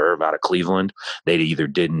deserve out of Cleveland. They either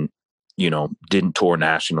didn't tour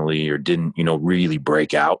nationally or didn't, really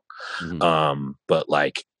break out. But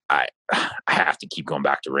like I have to keep going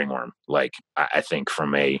back to Ringworm. Like I think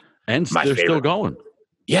they're still going.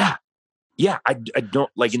 Yeah. I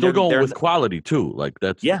don't like still going with quality too. Like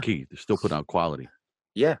that's the key. They're still putting out quality.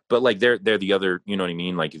 Yeah, but like they're the other, you know what I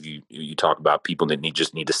mean? Like if you talk about people that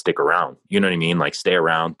just need to stick around, you know what I mean? Like stay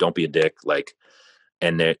around, don't be a dick, like,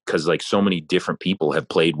 and that because like so many different people have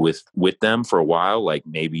played with them for a while, like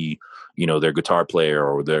maybe their guitar player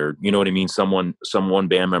or their, you know what I mean, one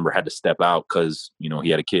band member had to step out because he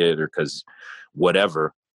had a kid or because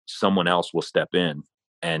whatever, someone else will step in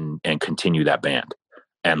and continue that band.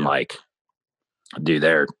 And Yeah. like, dude,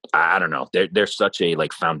 I don't know, they're such a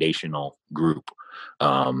like foundational group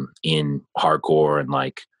in hardcore, and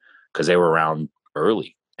like because they were around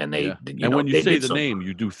early. And they, Yeah. And when you they say did the some. name,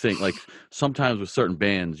 you do think like sometimes with certain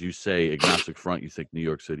bands, you say Agnostic Front, you think New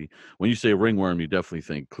York City. When you say Ringworm, you definitely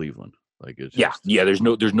think Cleveland. Like it's Yeah, just yeah. There's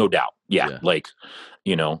no doubt. Yeah, yeah. like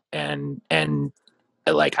and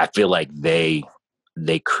like I feel like they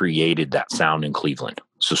created that sound in Cleveland.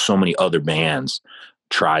 So many other bands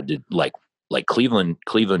tried to like Cleveland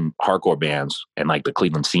hardcore bands, and like the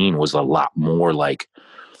Cleveland scene was a lot more like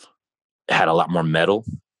had a lot more metal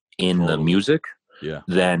in the Totally. music Yeah.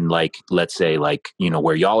 than like let's say like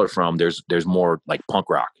where y'all are from. There's more like punk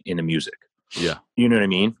rock in the music. Yeah. You know what I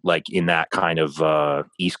mean? Like in that kind of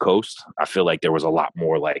East Coast, I feel like there was a lot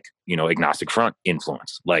more like, Agnostic Front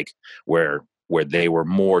influence, like where they were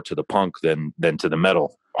more to the punk than to the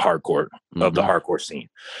metal hardcore of the Mm-hmm. hardcore scene.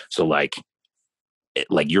 So like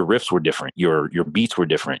like your riffs were different, your beats were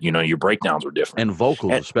different, your breakdowns were different. And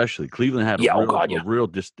vocals, And especially Cleveland had yeah, oh God, a yeah. real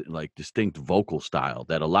distinct vocal style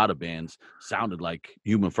that a lot of bands sounded like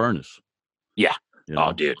Human Furnace. Yeah. You Oh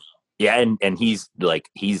know? dude. Yeah, and he's like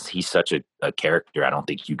he's such a character. I don't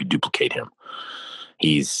think you could duplicate him.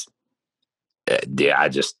 He's yeah, I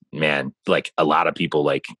just, man, like a lot of people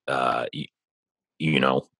like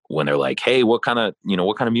when they're like, hey, what kind of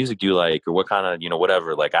music do you like, or what kind of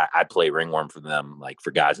whatever, like I play Ringworm for them, like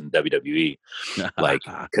for guys in WWE, like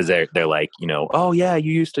because they're like, oh yeah,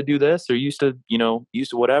 you used to do this, or used to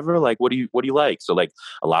whatever, like what do you like? So like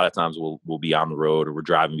a lot of times we'll be on the road, or we're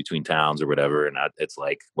driving between towns or whatever, and it's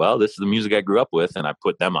like, well, this is the music I grew up with, and I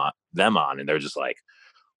put them on, and they're just like,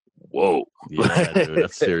 whoa. Yeah, dude,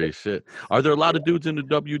 that's serious shit. Are there a lot of dudes in the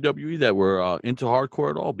WWE that were into hardcore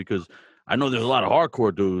at all? Because I know there's a lot of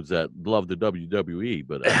hardcore dudes that love the WWE,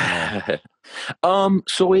 but I don't know.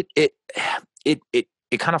 So it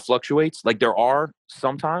kind of fluctuates. Like there are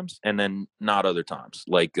sometimes, and then not other times.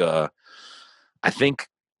 Like I think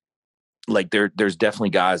like there's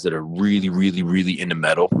definitely guys that are really, really, really into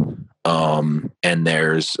metal. And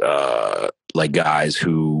there's like guys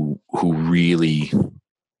who really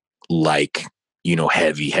like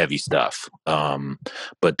heavy stuff.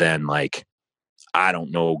 But then like I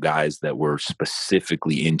don't know guys that were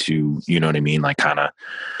specifically into, you know what I mean, like kind of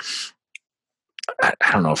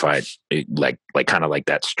I don't know if like kind of like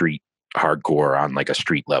that street hardcore on like a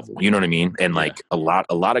street level, you know what I mean? And Yeah. like a lot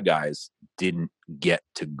of guys didn't get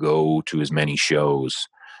to go to as many shows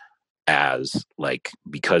as like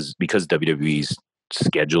because WWE's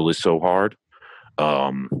schedule is so hard.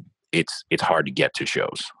 It's hard to get to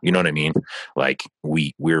shows. You know what I mean? Like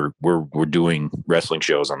we're doing wrestling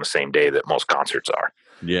shows on the same day that most concerts are.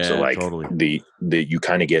 Yeah, So like totally. the you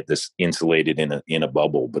kind of get this insulated in a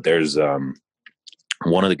bubble. But there's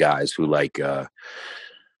one of the guys who like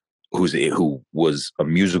who was a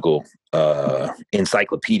musical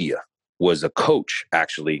encyclopedia, was a coach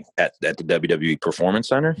actually at the WWE Performance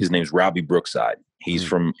Center. His name's Robbie Brookside. He's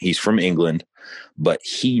from England, but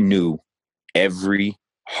he knew every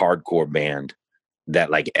hardcore band that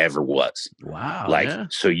like ever was. Wow. Like, yeah.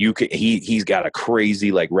 so you could, he's got a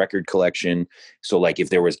crazy like record collection. So like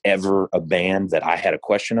if there was ever a band that I had a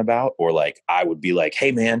question about, or like I would be like,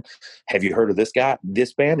 hey man, have you heard of this band?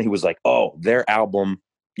 And he was like, oh, their album,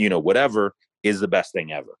 whatever is the best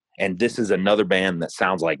thing ever. And this is another band that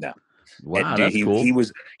sounds like them. Wow, And dude, that's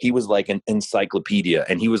cool. he was like an encyclopedia,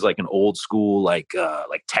 and he was like an old school, like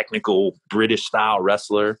technical British style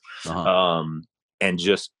wrestler. And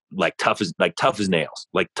just like tough as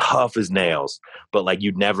nails, but like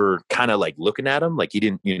you'd never kind of like looking at him, like he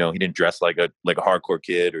didn't dress like a hardcore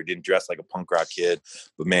kid, or didn't dress like a punk rock kid,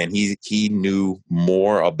 but man, he knew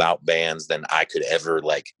more about bands than I could ever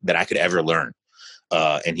learn.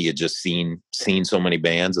 And he had just seen so many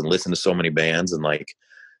bands and listened to so many bands, and like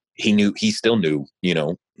he still knew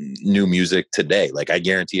new music today. Like I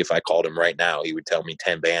guarantee if I called him right now, he would tell me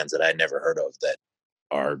 10 bands that I'd never heard of that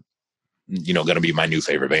are going to be my new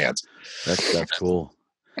favorite bands. That's cool.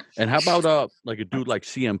 And how about like a dude like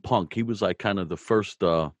CM Punk? He was like kind of the first.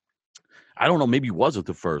 I don't know, maybe he wasn't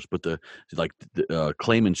the first, but the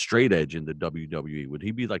claiming straight edge in the WWE. Would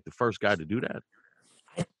he be like the first guy to do that?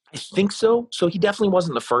 I think so. So he definitely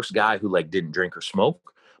wasn't the first guy who like didn't drink or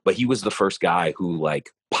smoke, but he was the first guy who like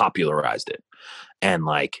popularized it. and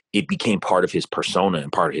like it became part of his persona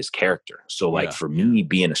and part of his character. So like for me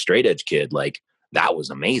being a straight edge kid, like that was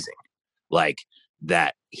amazing. Like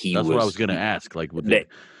that That's what I was going to ask. Like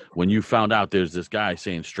when you found out there's this guy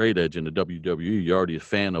saying straight edge in the WWE, you're already a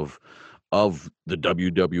fan of the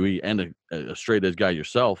WWE and a straight edge guy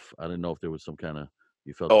yourself. I didn't know if there was some kind of,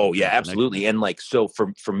 you felt. Oh yeah, absolutely. And like, so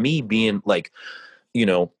for me being like, you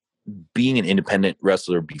know, being an independent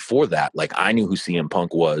wrestler before that, like I knew who CM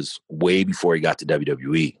Punk was way before he got to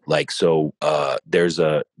WWE. Like, so there's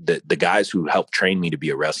the guys who helped train me to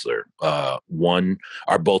be a wrestler. One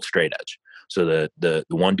are both straight edge. So the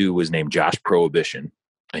one dude was named Josh Prohibition,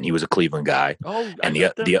 and he was a Cleveland guy. Oh, and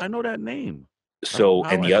I know that name. So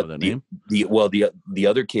and the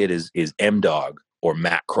other kid is M Dog or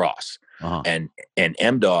Matt Cross, and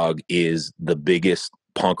M Dog is the biggest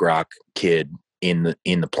punk rock kid in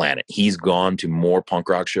the planet. He's gone to more punk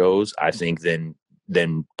rock shows, I think,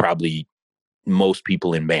 than probably most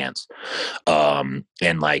people in bands.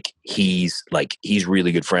 And like he's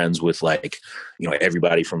really good friends with, like, you know,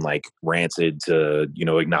 everybody from like Rancid to, you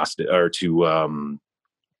know, Agnostic or to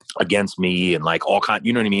Against Me, and like all kind,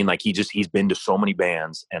 you know what I mean? Like he's been to so many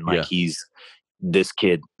bands, and like this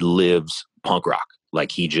kid lives punk rock.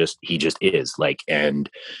 Like he just is like, and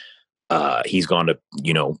he's gone to,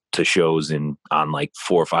 you know, to shows on like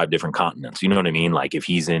 4 or 5 different continents. You know what I mean? Like if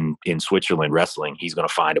he's in Switzerland wrestling, he's going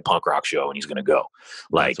to find a punk rock show and he's going to go.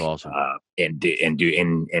 Like, that's awesome.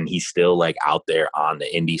 And he's still like out there on the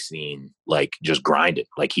indie scene, like just grinding.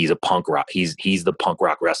 Like he's a punk rock. He's the punk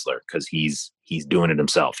rock wrestler because he's doing it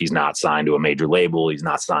himself. He's not signed to a major label. He's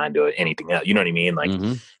not signed to anything else. You know what I mean? Like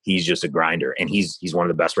he's just a grinder, and he's one of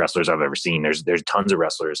the best wrestlers I've ever seen. There's tons of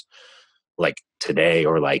wrestlers like today,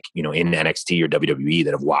 or like, you know, in NXT or WWE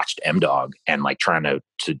that have watched M Dog and like trying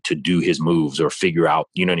to do his moves or figure out,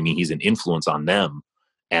 you know what I mean? He's an influence on them.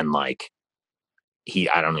 And like,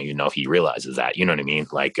 I don't even know if he realizes that, you know what I mean?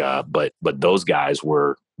 Like, but those guys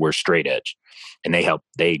were straight edge, and they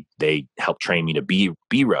helped train me to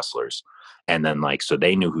be wrestlers. And then like, so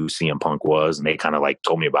they knew who CM Punk was, and they kind of like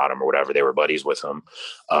told me about him or whatever. They were buddies with him.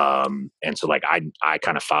 And so like, I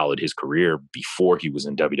kind of followed his career before he was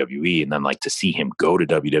in WWE, and then like to see him go to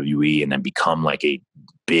WWE and then become like a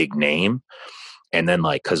big name. And then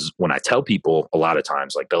like, cause when I tell people a lot of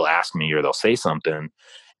times, like they'll ask me or they'll say something,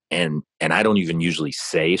 and I don't even usually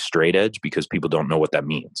say straight edge because people don't know what that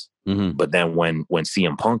means. But then when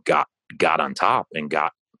CM Punk got on top and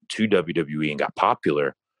got to WWE and got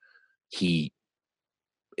popular, he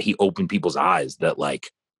opened people's eyes that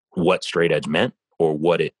like what straight edge meant or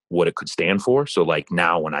what it could stand for. So like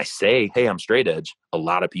now when I say, hey, I'm straight edge, a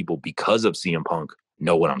lot of people, because of CM Punk,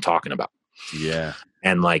 know what I'm talking about. Yeah.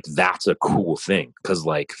 And like, that's a cool thing. Cause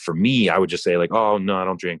like for me, I would just say like, oh no, I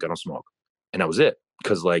don't drink, I don't smoke. And that was it.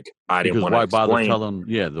 Cause like, I didn't want to explain. Why bother telling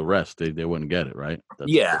the rest? They wouldn't get it. Right.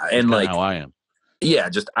 That's and like how I am. Yeah.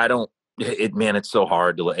 Just, I don't, man, it's so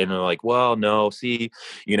hard to, and they're like, well, no, see,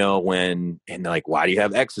 you know, and they're like, why do you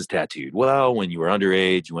have X's tattooed? Well, when you were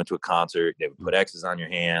underage, you went to a concert, they would put X's on your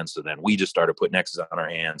hands. So then we just started putting X's on our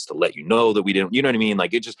hands to let you know that we didn't, you know what I mean?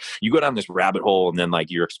 Like, it just, you go down this rabbit hole, and then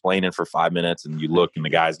like you're explaining for 5 minutes, and you look, and the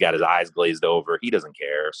guy's got his eyes glazed over. He doesn't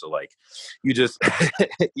care. So like, you just,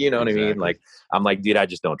 you know what I mean? Like, I'm like, dude, I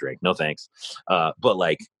just don't drink. No, thanks. But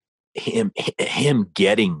like him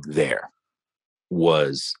getting there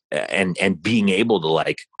was, and being able to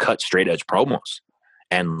like cut straight edge promos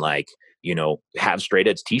and like, you know, have straight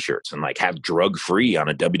edge t-shirts and like have drug free on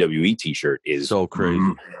a WWE t-shirt is so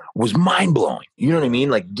crazy. Was mind blowing. You know what I mean?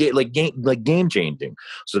 Like game changing.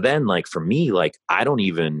 So then like for me, like I don't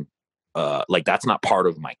even like that's not part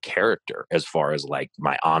of my character as far as like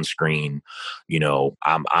my on-screen, you know,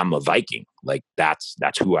 I'm a Viking. Like that's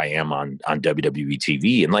who I am on WWE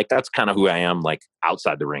TV. And like, that's kind of who I am like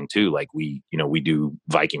outside the ring too. Like we do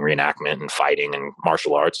Viking reenactment and fighting and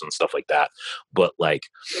martial arts and stuff like that. But like,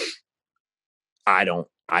 I don't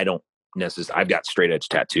necessarily, I've got straight edge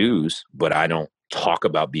tattoos, but I don't talk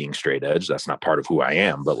about being straight edge. That's not part of who I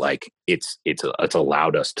am. But like it's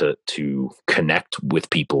allowed us to connect with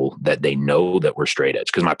people that they know that we're straight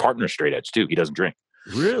edge. Cause my partner's straight edge too. He doesn't drink.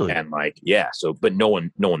 Really? And like, yeah. So, but no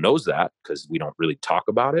one knows that because we don't really talk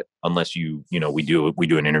about it unless you know, we do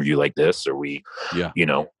an interview like this, or you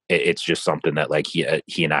know, it's just something that like he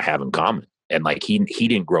and I have in common. And like, he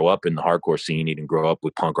didn't grow up in the hardcore scene. He didn't grow up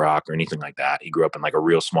with punk rock or anything like that. He grew up in like a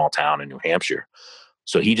real small town in New Hampshire.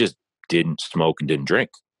 So he just didn't smoke and didn't drink.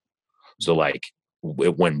 So like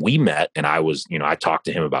when we met and I was, you know, I talked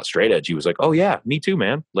to him about straight edge, he was like, oh yeah, me too,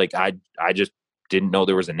 man. Like I just didn't know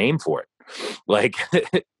there was a name for it. Like,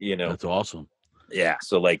 you know, that's awesome. Yeah.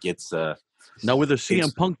 So like, it's Now with a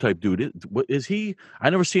CM Punk type dude, is he? I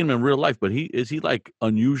never seen him in real life, but is he like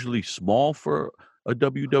unusually small for a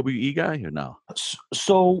WWE guy or no?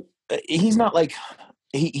 So he's not like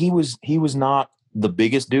he was not the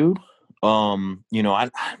biggest dude. He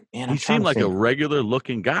seemed like a regular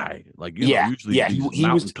looking guy. Like usually these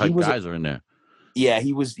mountain type guys are in there. Yeah,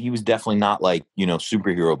 he was definitely not like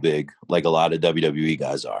superhero big like a lot of WWE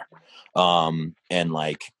guys are. And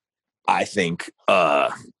like I think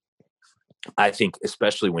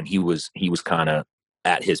especially when he was kind of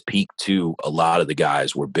at his peak too, a lot of the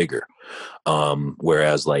guys were bigger.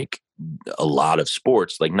 Whereas like a lot of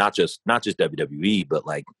sports, like not just WWE, but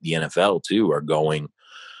like the NFL too, are going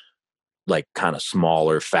like kind of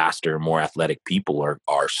smaller, faster, more athletic people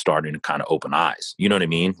are starting to kind of open eyes. You know what I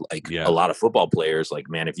mean? Like a lot of football players, like,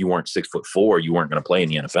 man, if you weren't 6'4", you weren't going to play in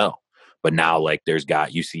the NFL. But now, like,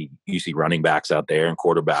 you see running backs out there and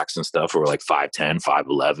quarterbacks and stuff who are like 5'10",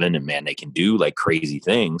 5'11", and man, they can do like crazy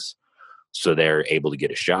things. So they're able to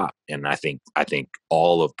get a shot. And I think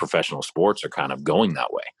all of professional sports are kind of going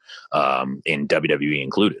that way, in WWE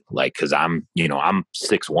included. Like, cause I'm 6'1",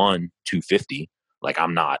 250. Like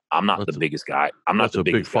I'm not the biggest guy. I'm not the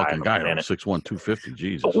biggest big fucking guy. 6'1", 250.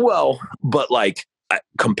 Jesus. Well, but like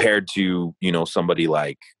compared to somebody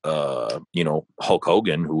like Hulk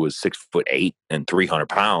Hogan, who was 6'8" and 300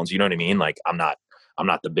 pounds. You know what I mean? Like I'm not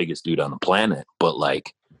the biggest dude on the planet, but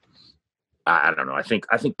like I don't know. I think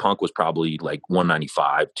Punk was probably like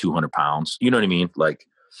 195, 200 pounds. You know what I mean? Like,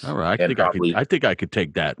 all right. I think I could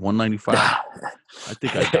take that 195. I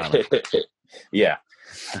think I got it. Yeah.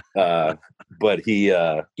 But he, you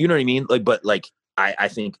know what I mean? Like, but like, I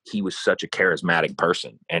think he was such a charismatic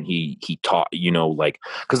person, and he taught, like,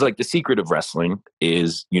 cause like the secret of wrestling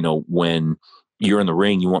is, when you're in the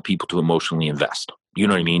ring, you want people to emotionally invest. You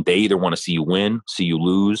know what I mean? They either want to see you win, see you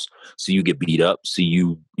lose, see you get beat up, see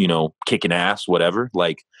you, kicking ass, whatever.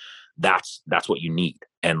 Like that's what you need.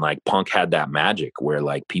 And like Punk had that magic where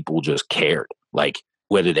like people just cared, like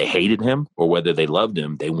whether they hated him or whether they loved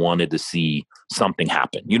him, they wanted to see something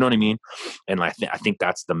happen. You know what I mean? And I think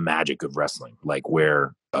that's the magic of wrestling. Like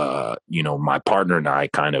where, my partner and I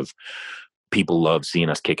people love seeing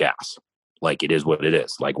us kick ass. Like it is what it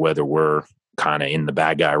is. Like whether we're kind of in the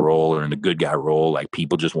bad guy role or in the good guy role, like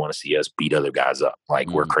people just want to see us beat other guys up. Like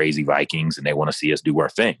we're crazy Vikings and they want to see us do our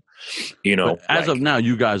thing. But as of now,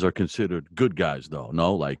 you guys are considered good guys though.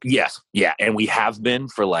 No, like yes. Yeah. And we have been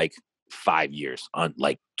for like 5 years on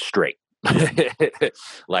like straight.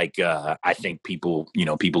 Like I think people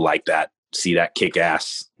like that, see that kick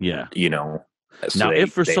ass. Yeah. So now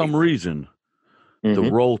if for some reason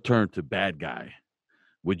the role turned to bad guy,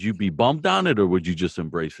 would you be bummed on it or would you just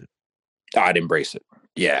embrace it? I'd embrace it.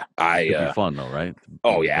 Yeah. It'd be fun though, right?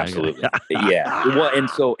 Oh yeah, absolutely. Yeah. Well,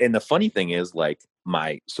 and the funny thing is like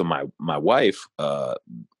my wife,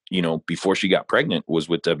 before she got pregnant was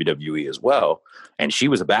with WWE as well. And she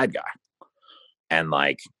was a bad guy. And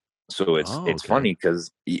like, so it's funny because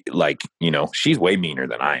like, she's way meaner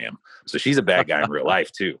than I am. So she's a bad guy in real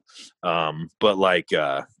life too. But like,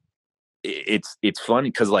 it's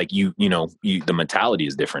funny because like the mentality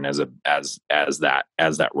is different as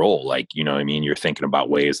that role. Like, you know what I mean? You're thinking about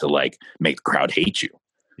ways to like make the crowd hate you.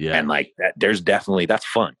 Yeah. And like that, that's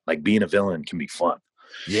fun. Like being a villain can be fun.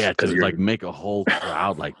 Yeah, because like make a whole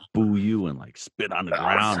crowd like boo you and like spit on the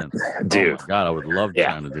ground. And dude, oh my God, I would love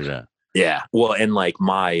trying to do that. Yeah. Well, and like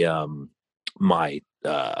my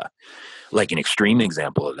like an extreme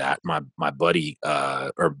example of that, my buddy,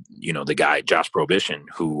 or the guy Josh Prohibition,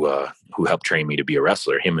 who helped train me to be a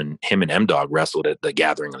wrestler. Him and M-Dog wrestled at the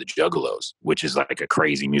Gathering of the Juggalos, which is like a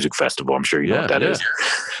crazy music festival. I'm sure you know what that is.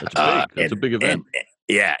 That's a big event.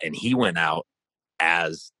 And he went out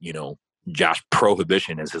as Josh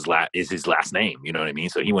Prohibition is his last name. You know what I mean?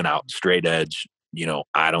 So he went out straight edge.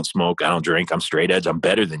 I don't smoke, I don't drink, I'm straight edge, I'm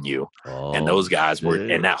better than you. And those guys were,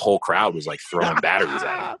 and that whole crowd was like throwing batteries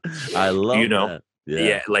at him. I love that.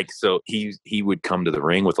 Yeah. Like, so he would come to the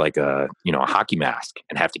ring with like a hockey mask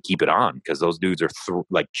and have to keep it on because those dudes are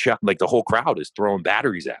like the whole crowd is throwing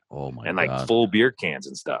batteries at him. Oh my and God. Like full beer cans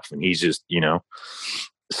and stuff. And he's just,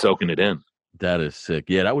 soaking it in. That is sick.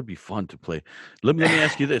 Yeah, that would be fun to play. Let me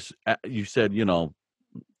ask you this. You said, you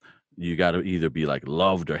got to either be like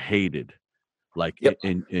loved or hated. Like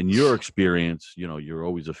in your experience, you're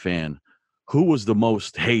always a fan. Who was the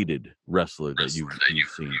most hated wrestler that you've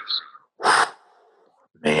seen?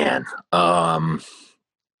 Man,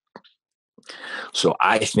 so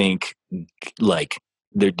I think like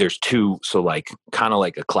there's two. So like kind of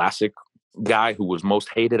like a classic guy who was most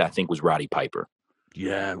hated, I think, was Roddy Piper.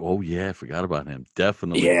 Yeah. Oh yeah, I forgot about him.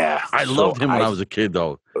 Definitely. Yeah. I loved him when I was a kid,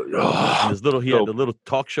 though. And his little, he had the little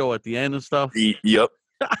talk show at the end and stuff. Yep.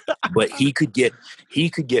 But he could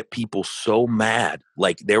get people so mad.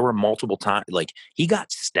 Like there were multiple times, like he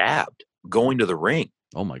got stabbed going to the ring.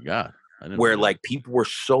 Oh my God. Where like people were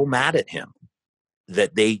so mad at him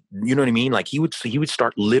that they, you know what I mean? Like he would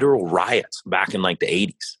start literal riots back in like the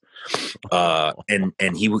 80s.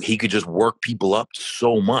 And he could just work people up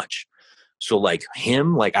so much. So like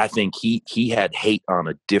him, like I think he had hate on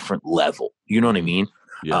a different level. You know what I mean?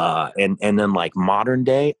 Yeah. And then like modern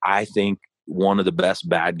day, I think one of the best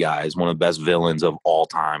bad guys, one of the best villains of all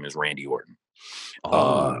time is Randy Orton.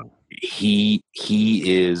 He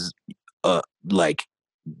is like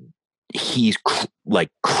he's like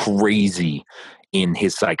crazy in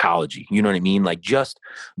his psychology. You know what I mean? Like just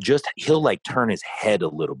he'll like turn his head a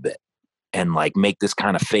little bit and like make this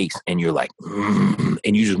kind of face, and you're like,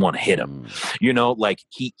 and you just want to hit him. You know, like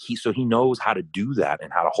he knows how to do that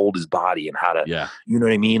and how to hold his body and how to, you know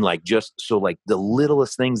what I mean? Like just so like the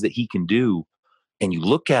littlest things that he can do, and you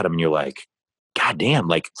look at him and you're like, God damn,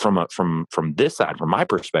 like from this side, from my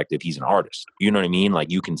perspective, he's an artist. You know what I mean? Like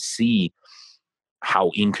you can see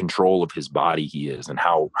how in control of his body he is, and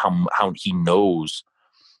how he knows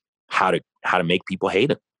how to make people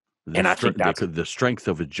hate him. And I think that's the strength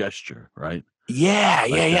of a gesture, right? Yeah,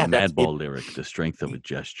 like yeah. That Madball lyric, the strength of a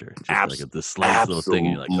gesture. Just like the slightest little thing,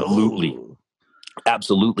 you're like, oh.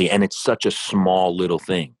 Absolutely. And it's such a small little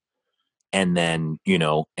thing. And then, you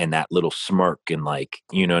know, and that little smirk and like,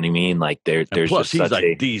 you know what I mean? Like there's plus just he's such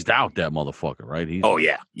like deezed out, that motherfucker, right?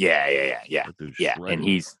 Yeah. And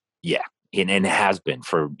he's, and has been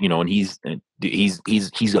for, you know, and he's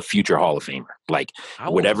a future Hall of Famer. Like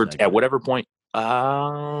at whatever point,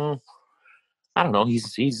 I don't know.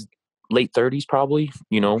 He's late 30s, probably,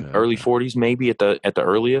 you know, early 40s, maybe at the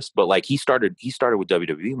earliest. But like he started with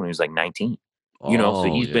WWE when he was like 19, you know, so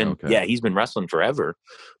he's been wrestling forever.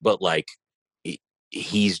 But like,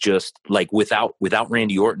 he's just like without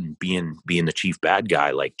Randy Orton being the chief bad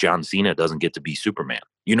guy, like John Cena doesn't get to be Superman.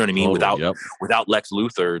 You know what I mean? Without Lex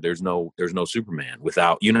Luthor, there's no Superman.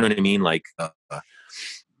 Without, you know what I mean? Like,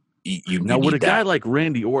 you now with a guy that. like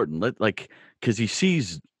Randy Orton, because he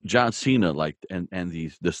sees John Cena like and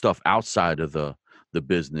the stuff outside of the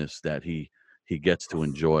business that he gets to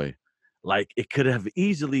enjoy, like it could have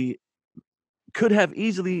easily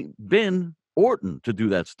been Orton to do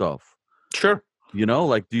that stuff. Sure. You know,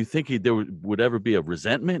 like, do you think there would ever be a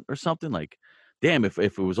resentment or something? Like, damn, if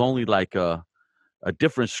it was only like a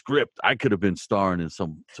different script, I could have been starring in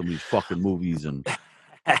some of these fucking movies. And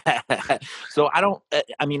so I don't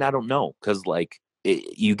know, because like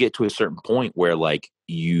you get to a certain point where like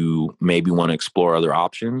you maybe want to explore other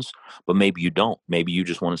options, but maybe you don't. Maybe you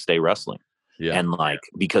just want to stay wrestling. Yeah. And like,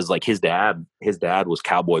 because like his dad was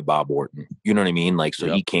Cowboy Bob Orton. You know what I mean? Like,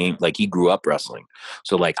 so he grew up wrestling.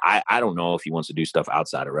 So like, I don't know if he wants to do stuff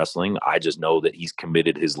outside of wrestling. I just know that he's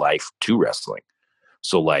committed his life to wrestling.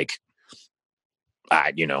 So like,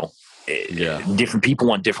 different people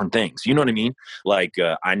want different things. You know what I mean? Like,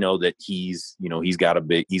 I know that he's got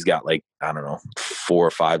like, I don't know, 4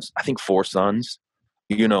 or 5, I think 4 sons,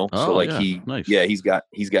 you know? So like he's got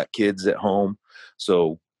kids at home.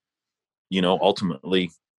 So, you know, ultimately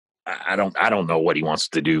I don't know what he wants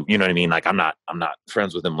to do. You know what I mean? Like, I'm not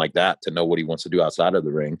friends with him like that to know what he wants to do outside of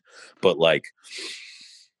the ring. But like,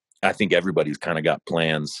 I think everybody's kind of got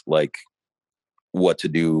plans, like what to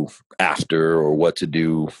do after, or what to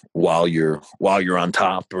do while you're on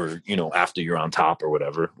top, or, you know, after you're on top or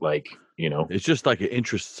whatever. Like, you know, it's just like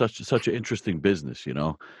such an interesting business, you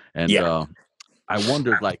know? And I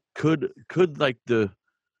wondered, like, could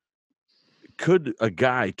a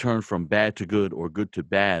guy turn from bad to good or good to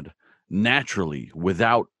bad naturally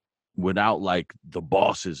without like the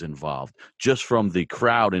bosses involved, just from the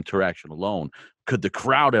crowd interaction alone? Could the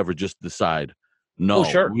crowd ever just decide, no,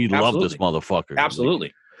 we love this motherfucker?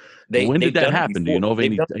 Absolutely. Like, when did that happen? Do you know of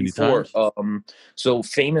any times? So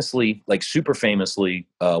famously, like super famously,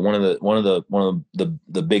 one of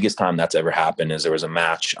the biggest time that's ever happened is there was a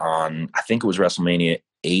match on, I think it was WrestleMania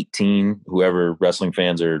 18. Whoever wrestling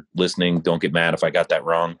fans are listening, don't get mad if I got that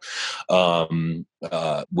wrong.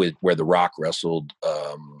 With where The Rock wrestled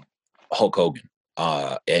Hulk Hogan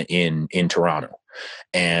in Toronto,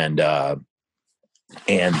 and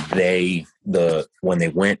when they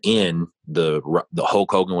went in, the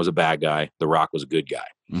Hulk Hogan was a bad guy, The Rock was a good guy.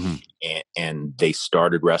 Mm-hmm. And they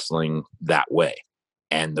started wrestling that way,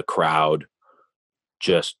 and the crowd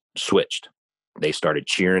just switched. They started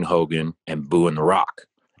cheering Hogan and booing The Rock.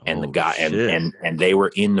 And the guy, and they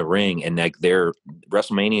were in the ring, and like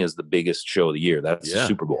WrestleMania is the biggest show of the year. That's the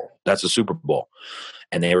Super Bowl. That's the Super Bowl.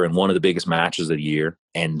 And they were in one of the biggest matches of the year,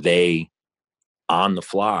 and they on the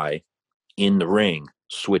fly in the ring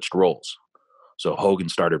switched roles. So Hogan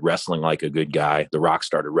started wrestling like a good guy. The Rock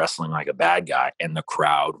started wrestling like a bad guy. And the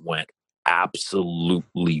crowd went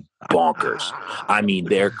absolutely bonkers. I mean,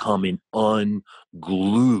 they're coming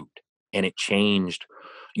unglued. And it changed,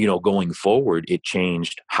 going forward, it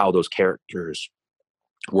changed how those characters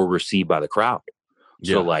were received by the crowd.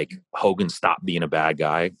 So like Hogan stopped being a bad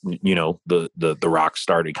guy. The Rock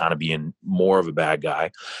started kind of being more of a bad guy.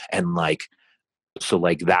 And so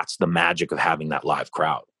that's the magic of having that live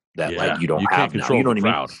crowd that like you don't have now. You know what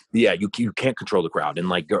I mean? Yeah, you can't control the crowd. And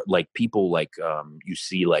like people you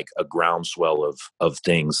see like a groundswell of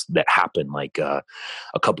things that happen. Like a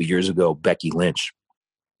couple years ago, Becky Lynch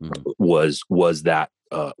was that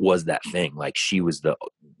thing. Like she was the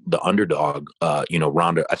underdog.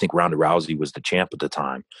 Ronda, I think Ronda Rousey was the champ at the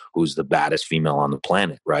time, who's the baddest female on the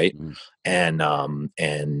planet, right? And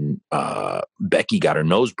Becky got her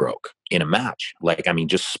nose broke in a match. Like, I mean,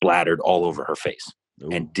 just splattered all over her face.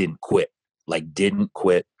 And didn't quit.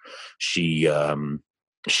 She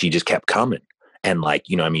just kept coming. And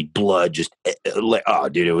blood just like, oh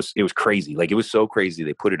dude, it was crazy. Like, it was so crazy.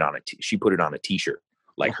 They put it on she put it on a t-shirt.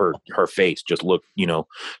 Like her face just looked,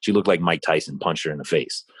 she looked like Mike Tyson punched her in the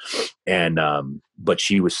face. And, but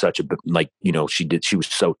she was such a, she was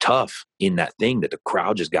so tough in that thing that the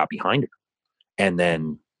crowd just got behind her. And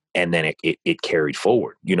then it carried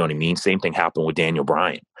forward. You know what I mean? Same thing happened with Daniel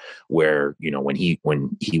Bryan, where, when he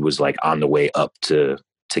was like on the way up to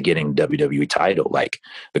getting WWE title, like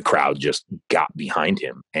the crowd just got behind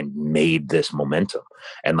him and made this momentum.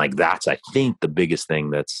 And like, that's, I think, the biggest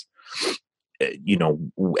thing that's,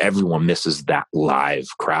 everyone misses that live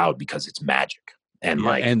crowd because it's magic. And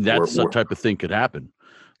and that's the type of thing could happen.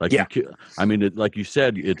 Like, like you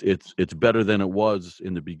said, it's better than it was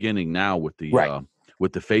in the beginning now with the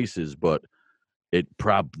faces, but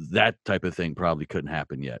that type of thing probably couldn't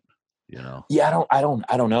happen yet. Yeah, I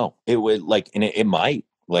don't know. It would and it might.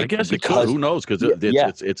 Like, I guess because who knows? Because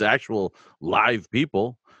it's actual live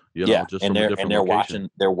people. Just and they're watching,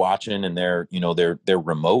 and they're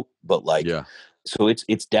remote, but so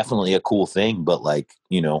it's definitely a cool thing. But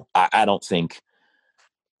I don't think.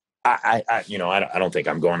 I don't think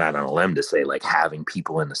I'm going out on a limb to say like having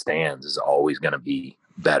people in the stands is always going to be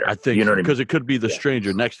better. I think because it could be the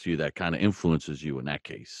stranger next to you that kind of influences you in that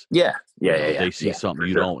case. Yeah. They see something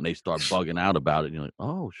you don't, and they start bugging out about it. And you're like,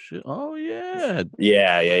 oh shit, oh yeah.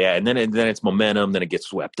 Yeah. And then it's momentum. Then it gets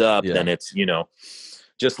swept up. Then it's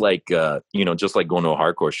just like going to a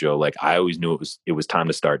hardcore show. Like, I always knew it was time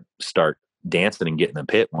to start dancing and getting in the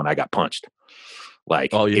pit when I got punched.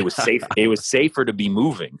 Like, it was safe. It was safer to be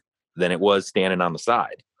moving than it was standing on the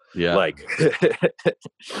side. Yeah. Like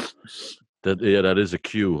that is a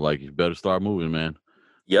cue. Like, you better start moving, man.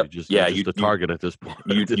 Yep. You're just the target at this point.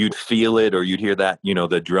 You'd feel it, or you'd hear that,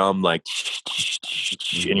 the drum, like,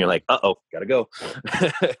 and you're like, uh-oh, gotta go.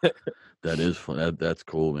 That is fun. That's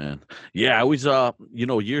cool, man. Yeah, I was,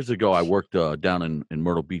 years ago, I worked down in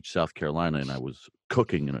Myrtle Beach, South Carolina, and I was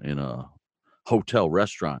cooking in a hotel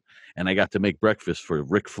restaurant, and I got to make breakfast for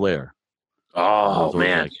Ric Flair. Oh,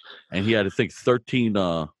 man. And he had, I think, 13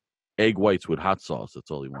 egg whites with hot sauce.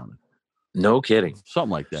 That's all he wanted. No kidding.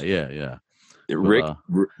 Something like that. Yeah.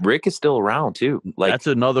 Rick is still around too. Like, that's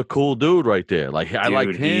another cool dude right there. Like, I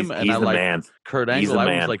like him, and I like man. Kurt Angle. I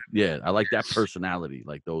was like, I like that personality,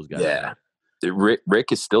 like those guys. Yeah,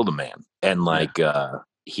 Rick is still the man, and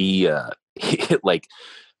he I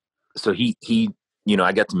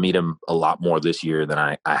got to meet him a lot more this year than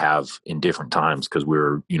I have in different times, because we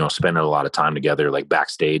were spending a lot of time together, like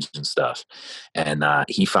backstage and stuff. And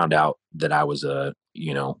he found out that I was an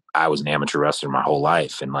amateur wrestler my whole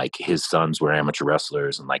life, and like his sons were amateur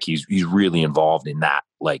wrestlers, and like he's really involved in that,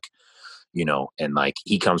 and like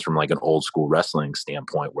he comes from like an old school wrestling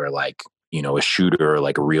standpoint where like a shooter or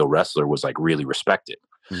like a real wrestler was like really respected.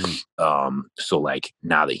 So like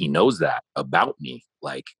now that he knows that about me,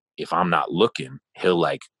 like if I'm not looking, he'll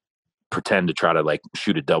like pretend to try to like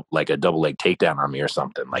shoot a double leg takedown on me or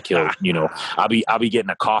something. Like he'll, I'll be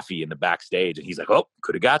getting a coffee in the backstage, and he's like, "Oh,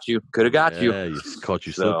 could have got you. Yeah, he caught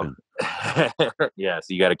you slipping." Yeah,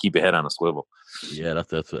 so you got to keep your head on a swivel. Yeah,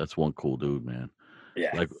 that's one cool dude, man.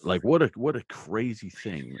 Yeah, like what a crazy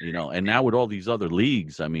thing, And now with all these other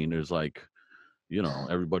leagues, I mean, there's like,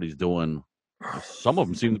 everybody's doing. Some of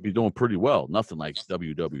them seem to be doing pretty well. Nothing like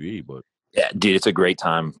WWE, but. Yeah, dude, it's a great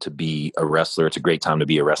time to be a wrestler. It's a great time to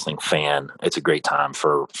be a wrestling fan. It's a great time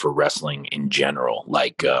for wrestling in general.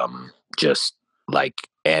 Like, just like,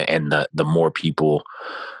 and the more people,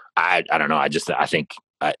 I don't know. I think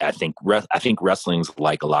I think wrestling's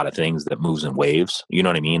like a lot of things that moves in waves. You know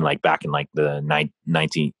what I mean? Like back in like the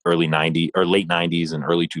early 90s or late 90s and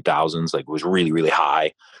early 2000s, like it was really, really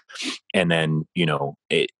high. And then,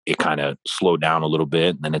 it kind of slowed down a little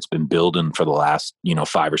bit, and then it's been building for the last,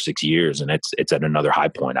 5 or 6 years, and it's at another high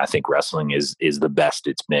point. I think wrestling is the best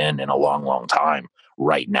it's been in a long, long time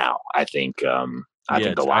right now. I think,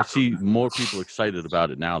 I see more people excited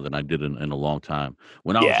about it now than I did in a long time.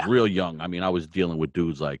 When I was real young, I mean, I was dealing with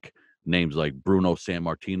dudes like names like Bruno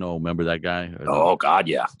Sammartino. Remember that guy? Oh God,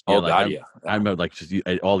 yeah. Oh God, yeah. I remember like just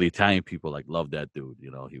all the Italian people like loved that dude.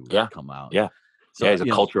 He would come out. Yeah. So he's a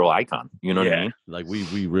cultural icon. You know what I mean? Like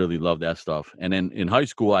we really love that stuff. And then in high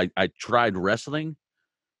school, I tried wrestling,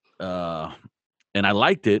 and I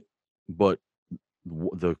liked it, but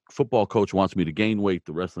the football coach wants me to gain weight.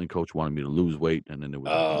 The wrestling coach wanted me to lose weight, and then there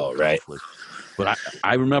was conflict. But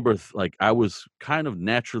I remember like I was kind of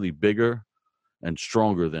naturally bigger and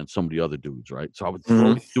stronger than some of the other dudes, right? So I would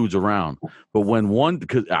throw these dudes around. But when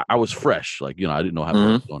because I was fresh, like I didn't know how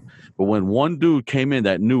to wrestle. But when one dude came in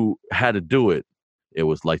that knew how to do it, it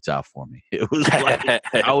was lights out for me. It was like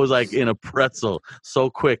I was like in a pretzel so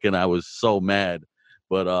quick, and I was so mad.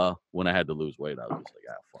 But when I had to lose weight, I was just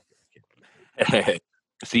like, fuck it.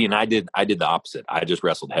 See, and I did the opposite. I just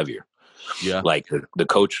wrestled heavier. Yeah. Like the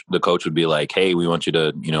coach would be like, "Hey, we want you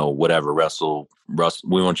to, whatever, wrestle.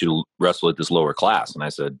 We want you to wrestle at this lower class." And I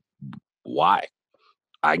said, "Why?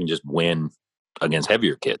 I can just win against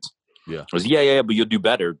heavier kids." Yeah. I was, yeah, but you'll do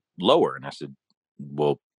better lower. And I said,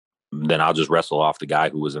 "Well, then I'll just wrestle off the guy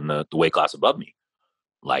who was in the weight class above me.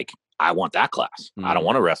 Like, I want that class. I don't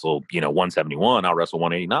want to wrestle, 171. I'll wrestle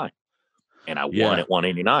 189. And I won at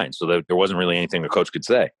 189. So there wasn't really anything the coach could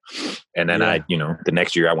say. And then the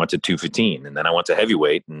next year I went to 215, and then I went to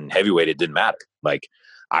heavyweight, and heavyweight, it didn't matter. Like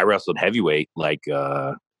I wrestled heavyweight, like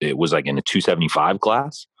it was like in a 275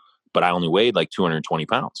 class, but I only weighed like 220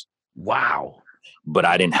 pounds. Wow. But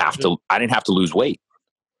I didn't have to lose weight.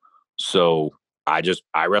 So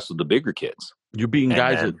I wrestled the bigger kids. You're beating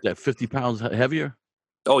guys that 50 pounds heavier?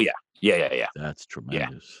 Oh yeah. Yeah. That's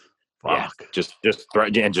tremendous. Yeah. Fuck.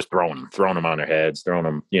 Yeah, just throwing them on their heads, throwing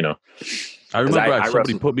them, I remember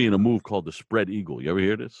somebody put me in a move called the spread eagle. You ever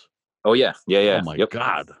hear this? Oh yeah. Oh my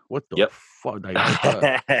God. What the fuck?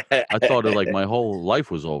 I thought like my whole life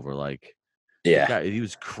was over. Like, guy, he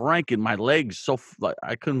was cranking my legs so like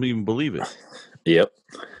I couldn't even believe it. Yep.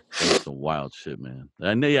 That's some wild shit, man.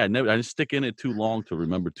 I didn't stick in it too long to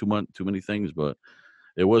remember too many things, but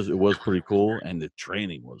it was pretty cool, and the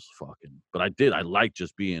training was fucking. But I like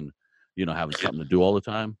just being, having something to do all the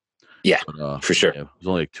time. Yeah, but, for sure. It was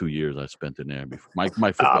only like 2 years I spent in there. Before.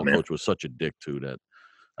 My football coach was such a dick too that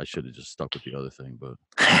I should have just stuck with the other thing. But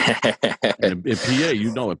and in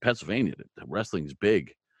PA, in Pennsylvania, the wrestling's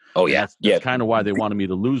big. Oh yeah, that's kind of why they wanted me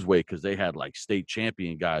to lose weight, because they had like state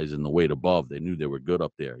champion guys in the weight above. They knew they were good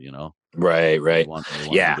up there. Right. They wanted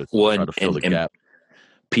to fill the gap.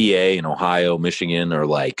 PA and Ohio, Michigan are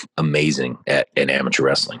like amazing at amateur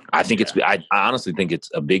wrestling. I think I honestly think it's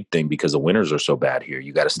a big thing because the winters are so bad here.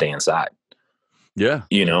 You got to stay inside. Yeah.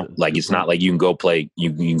 Like it's not like you can go play,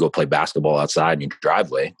 you can go play basketball outside in your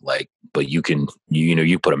driveway. Like, but you can,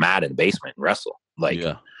 you put a mat in the basement and wrestle. Like,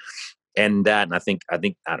 and I think,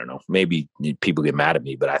 I don't know, maybe people get mad at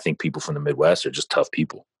me, but I think people from the Midwest are just tough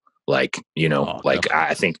people. Like,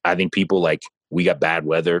 I think people like, we got bad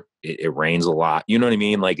weather. It rains a lot. You know what I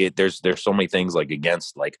mean? Like there's so many things like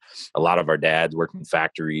against, like a lot of our dads work in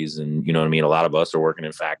factories, and you know what I mean? A lot of us are working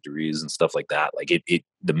in factories and stuff like that. Like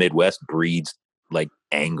the Midwest breeds like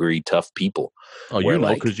angry, tough people. Oh,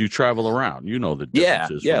 because you travel around, the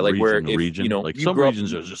differences. Yeah. Like region to region, like some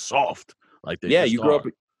regions are just soft. Like you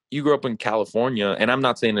grew up in California, and I'm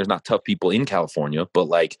not saying there's not tough people in California, but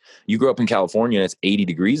like you grew up in California, it's 80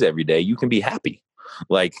 degrees every day. You can be happy.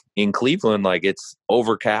 Like in Cleveland, like it's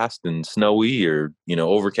overcast and snowy, or,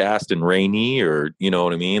 overcast and rainy, or, you know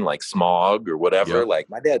what I mean? Like smog or whatever. Yep. Like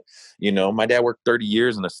my dad worked 30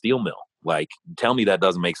 years in a steel mill. Like, tell me that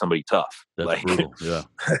doesn't make somebody tough. That's like, brutal. Yeah.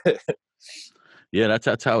 Yeah.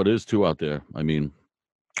 That's how it is too out there. I mean,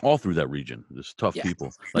 all through that region, there's tough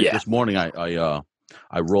people. Like this morning, I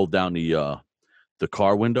rolled down the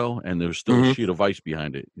car window, and there's still a sheet of ice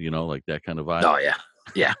behind it, like that kind of vibe. Oh yeah.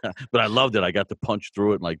 Yeah. But I loved it. I got to punch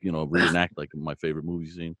through it and, like, reenact like my favorite movie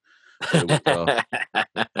scene. It was,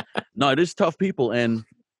 no, it is tough people, and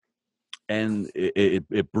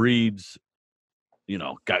it breeds,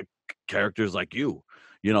 got characters like you,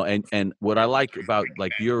 and what I like about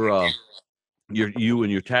like you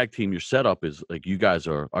and your tag team, your setup is like you guys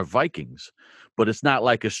are Vikings, but it's not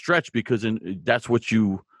like a stretch, because that's what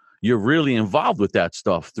you you're really involved with that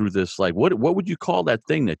stuff through this. Like, what would you call that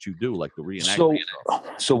thing that you do, like the reenactment?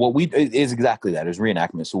 So what we is exactly that, is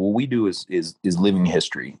reenactment. So what we do is living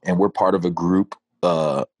history, and we're part of a group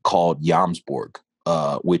called Jamsborg,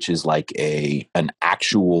 which is like an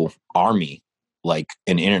actual army, like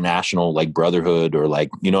an international like brotherhood, or like,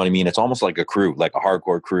 you know what I mean? It's almost like a crew, like a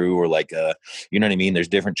hardcore crew, or like a, you know what I mean? There's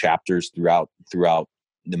different chapters throughout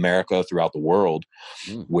America, throughout the world,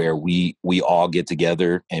 where we all get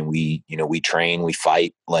together and we train, we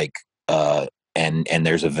fight, like, and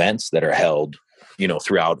there's events that are held,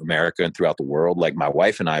 throughout America and throughout the world. Like my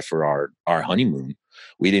wife and I, for our honeymoon,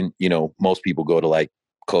 we didn't, most people go to like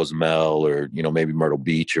Cozumel or, maybe Myrtle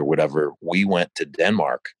Beach or whatever. We went to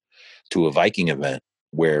Denmark to a Viking event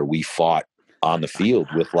where we fought on the field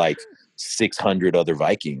with like 600 other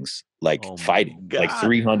Vikings, like fighting, like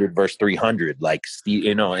 300 versus 300, like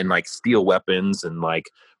steel, and like steel weapons, and like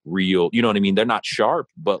real, you know what I mean? They're not sharp,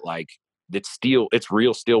 but like it's steel, it's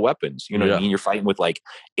real steel weapons. You know what I mean? You're fighting with like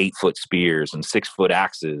 8-foot spears and 6-foot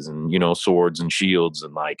axes and, swords and shields,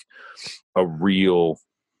 and like a real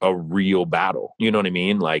battle. You know what I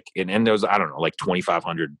mean? Like, and there was, I don't know, like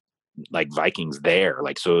 2,500 like Vikings there.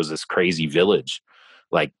 Like, so it was this crazy village,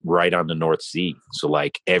 like right on the North Sea. So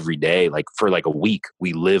like every day, like for like a week,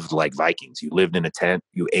 we lived like Vikings. You lived in a tent,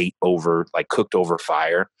 you ate over, like cooked over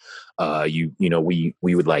fire. We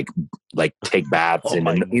would like take baths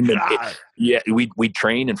we'd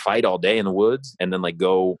train and fight all day in the woods, and then like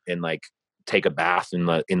go and like take a bath in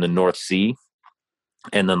the North Sea,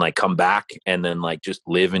 and then like come back and then like just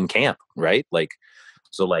live in camp. Right. Like,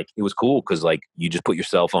 so like it was cool because like you just put your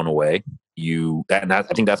cell phone away. I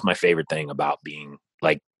think that's my favorite thing about being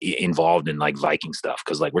like involved in like Viking stuff,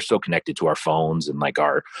 because like we're so connected to our phones and like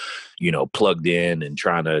our, plugged in and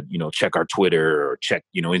trying to, check our Twitter or check,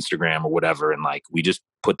 Instagram or whatever. And like we just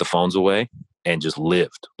put the phones away and just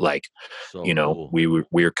lived. Like, cool. we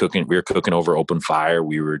were cooking over open fire.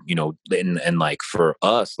 We were, and like for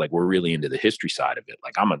us, like we're really into the history side of it.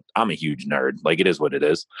 Like I'm a huge nerd. Like it is what it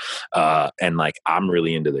is. And like I'm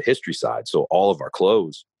really into the history side. So all of our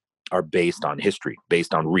clothes are based on history,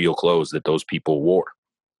 based on real clothes that those people wore.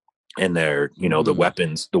 And they're, the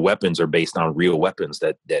weapons are based on real weapons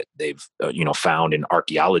that they've, found in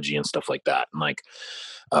archaeology and stuff like that. And like,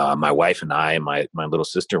 my wife and I and my little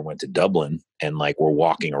sister went to Dublin, and like we're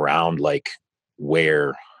walking around like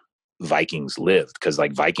where Vikings lived, because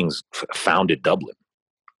like Vikings founded Dublin.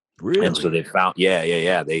 Really? And so they found,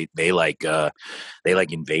 they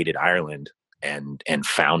invaded Ireland and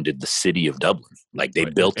founded the city of Dublin. Like they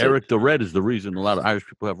built Erik the Red is the reason a lot of Irish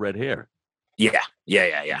people have red hair. Yeah.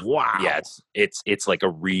 Wow. Yeah, it's like a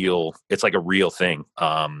real thing.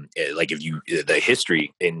 Like the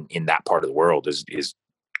history in that part of the world is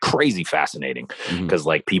crazy fascinating, because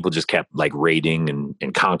like people just kept like raiding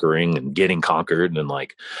and conquering and getting conquered, and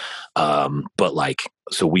like but like,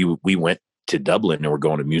 so we went to Dublin, and we're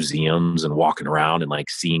going to museums and walking around and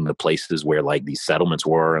like seeing the places where like these settlements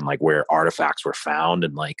were, and like where artifacts were found.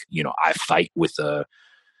 And like, I fight with a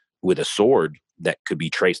sword that could be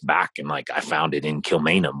traced back, and like I found it in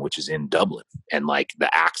Kilmainham, which is in Dublin, and like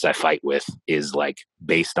the axe I fight with is like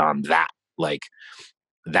based on that, like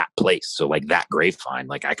that place. So like that grave find,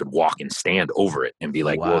 like I could walk and stand over it and be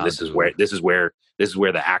like, wow, well, this is where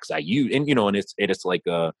the axe I use. And and it's like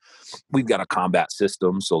we've got a combat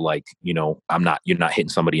system, so like you're not hitting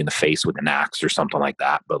somebody in the face with an axe or something like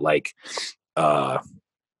that, but like so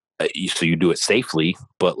you do it safely,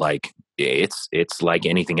 but like it's like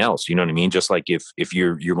anything else, you know what I mean? Just like if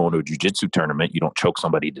you're going to a jiu-jitsu tournament, you don't choke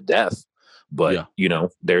somebody to death, but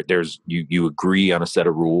there's you agree on a set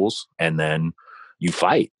of rules, and then you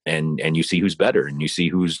fight, and you see who's better, and you see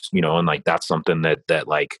who's, and like that's something that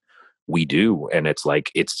like we do. And it's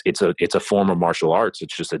like it's a form of martial arts.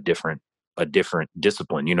 It's just a different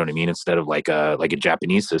discipline, you know what I mean? Instead of like a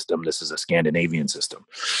Japanese system, this is a Scandinavian system.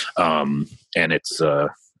 And it's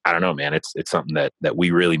I don't know, man. It's something that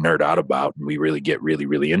we really nerd out about, and we really get really,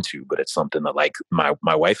 really into. But it's something that like my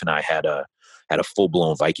wife and I had a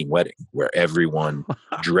full-blown Viking wedding where everyone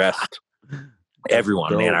dressed.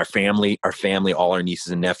 Everyone, man, our family, all our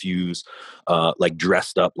nieces and nephews, like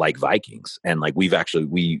dressed up like Vikings. And like we've actually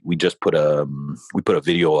we just put a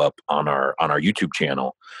video up on our YouTube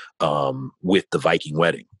channel with the Viking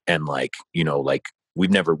wedding. And like like we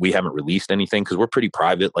haven't released anything because we're pretty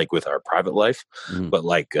private, like with our private life. But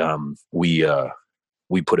like we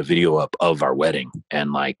put a video up of our wedding,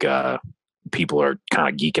 and like people are kind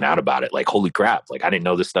of geeking out about it. Like, holy crap. Like, I didn't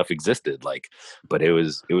know this stuff existed. Like, but it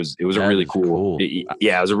was a really cool. It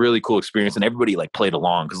was a really cool experience. And everybody like played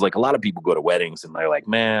along. Cause like a lot of people go to weddings and they're like,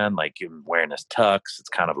 man, like you're wearing this tux, it's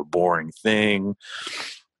kind of a boring thing.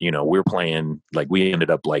 we're playing, like, we ended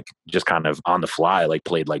up like just kind of on the fly, like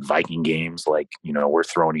played like Viking games, like, we're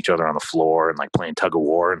throwing each other on the floor and like playing tug of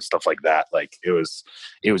war and stuff like that. Like it was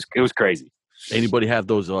crazy. Anybody have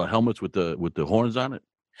those helmets with the horns on it?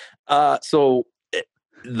 So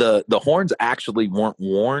the horns actually weren't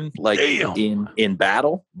worn like in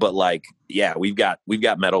battle, but like, yeah, we've got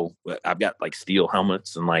metal. I've got like steel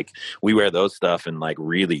helmets, and like we wear those stuff and like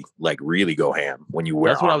really go ham when you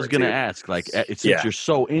wear. That's what I was going to ask. Like, since you're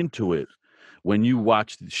so into it, when you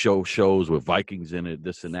watch the shows with Vikings in it,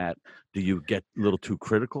 this and that, do you get a little too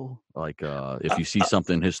critical? Like, if you see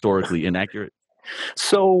something historically inaccurate?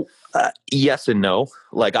 So yes and no.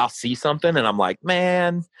 Like, I'll see something and I'm like,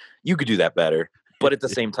 man, you could do that better. But at the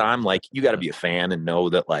same time, like, you got to be a fan and know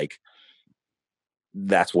that like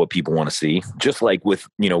that's what people want to see. Just like with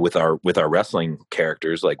our wrestling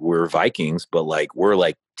characters, like we're Vikings, but like we're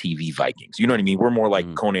like TV Vikings. You know what I mean? We're more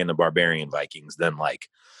like Conan the Barbarian Vikings than like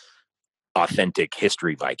authentic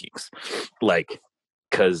history Vikings. Like,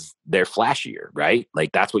 because they're flashier, right?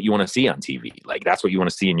 Like that's what you want to see on TV. Like that's what you want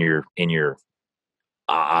to see in your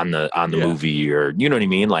on the movie, or you know what I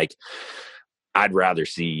mean? Like, I'd rather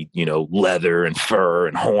see, leather and fur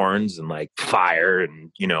and horns and like fire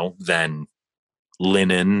and, than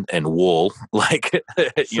linen and wool. Like,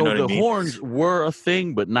 you know what I mean? Horns were a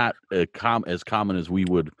thing, but not as common as we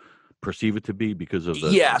would perceive it to be because of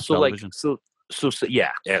the television. So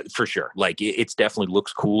yeah, for sure. Like it's definitely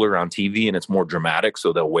looks cooler on TV and it's more dramatic,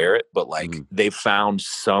 so they'll wear it. But like they've found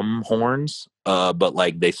some horns, but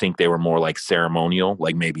like they think they were more like ceremonial,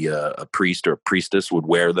 like maybe a priest or a priestess would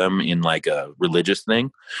wear them in like a religious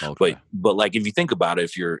thing. Okay. But like if you think about it,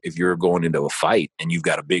 if you're going into a fight and you've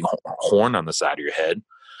got a big horn on the side of your head,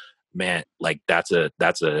 man, like that's a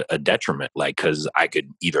detriment. Like, cause I could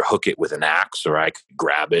either hook it with an axe or I could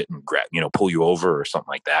grab it and pull you over or something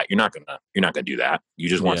like that. You're not gonna do that. You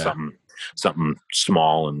just want something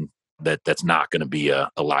small and that's not going to be a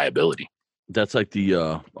liability. That's like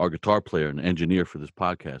the our guitar player and engineer for this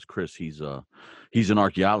podcast, Chris. He's an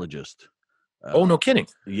archaeologist. Oh, no kidding.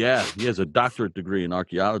 Yeah. He has a doctorate degree in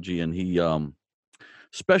archaeology, and he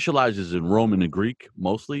specializes in Roman and Greek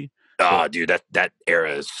mostly. Oh, dude, that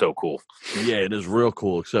era is so cool. Yeah, it is real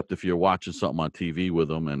cool, except if you're watching something on TV with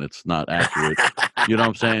him and it's not accurate. You know what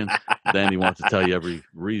I'm saying? Then he wants to tell you every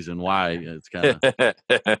reason why. It's kind of.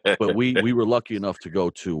 But we were lucky enough to go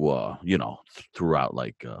to throughout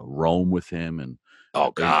like Rome with him and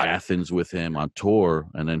Athens with him on tour,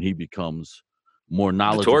 and then he becomes more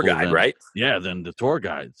knowledgeable. The tour guide, right? Yeah, than the tour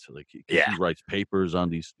guides. Like he writes papers on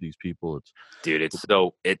these people.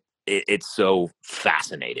 It's so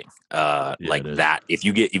fascinating. Like that,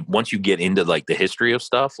 once you get into like the history of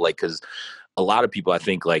stuff, like, cause a lot of people, I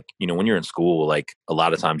think, like, when you're in school, like a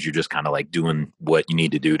lot of times you're just kind of like doing what you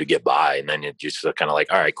need to do to get by. And then it just kind of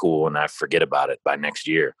like, all right, cool. And I forget about it by next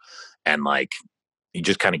year. And like, you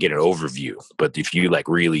just kind of get an overview. But if you like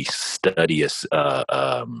really study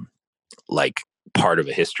like part of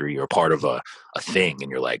a history or part of a thing,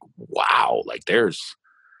 and you're like, wow, like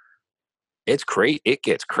it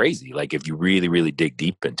gets crazy. Like if you really, really dig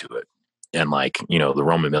deep into it, and like, the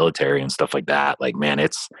Roman military and stuff like that, like, man,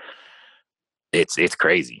 it's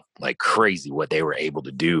crazy, like crazy what they were able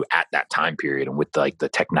to do at that time period and with like the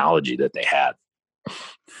technology that they had.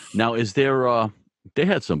 Now, is there, they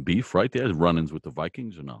had some beef, right? They had run-ins with the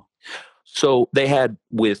Vikings or no? So they had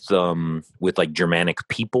with like Germanic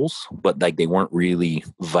peoples, but like they weren't really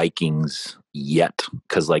Vikings yet,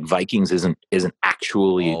 because like Vikings isn't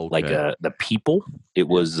actually like the people. It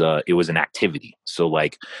was an activity. So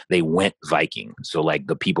like they went Viking. So like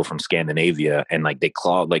the people from Scandinavia, and like they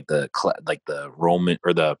clawed like the Roman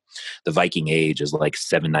or the Viking age is like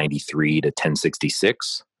 793 to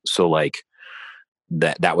 1066. So like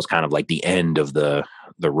that was kind of like the end of the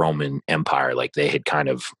Roman Empire. Like they had kind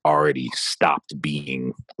of already stopped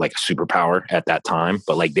being like a superpower at that time,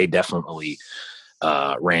 but like they definitely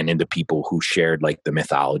ran into people who shared like the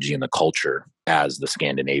mythology and the culture as the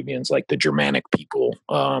Scandinavians, like the Germanic people,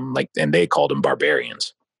 and they called them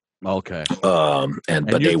barbarians. Okay. But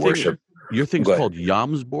they worship. Your thing's called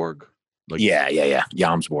Jomsborg? Like, yeah.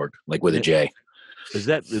 Jomsborg, like with a J. Is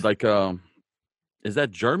that like, is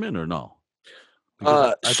that German or no?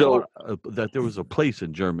 I thought that there was a place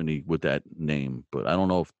in Germany with that name, but I don't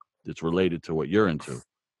know if it's related to what you're into.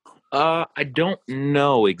 I don't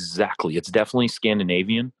know exactly. It's definitely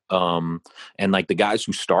Scandinavian. And like the guys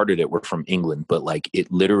who started it were from England, but like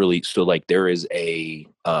it literally, so like there is a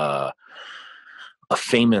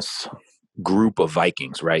famous group of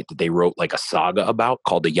Vikings, right, that they wrote like a saga about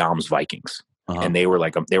called the Jomsvikings. And they were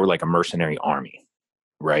like a mercenary army.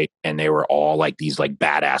 right? And they were all like these like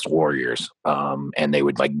badass warriors. And they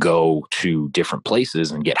would like go to different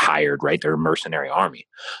places and get hired, right? They're a mercenary army.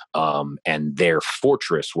 And their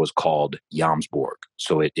fortress was called Jomsborg.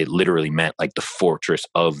 So it literally meant like the fortress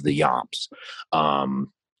of the Joms. And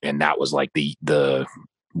that was like the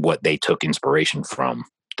what they took inspiration from.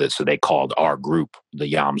 So they called our group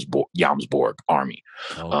the Jomsborg Army.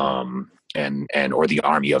 Okay. And or the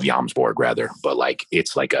Army of Jomsborg rather, but like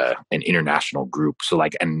it's like an international group. So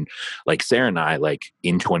like, and like Sarah and I, like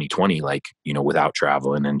in 2020, like, you know, without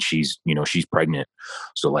traveling, and she's, you know, she's pregnant,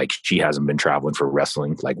 so like she hasn't been traveling for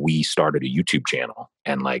wrestling. Like we started a YouTube channel,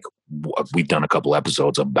 and like we've done a couple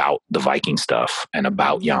episodes about the Viking stuff and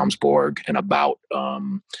about Jomsborg and about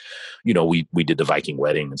you know, we did the Viking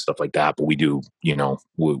wedding and stuff like that, but we do, you know,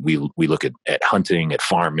 we look at hunting, at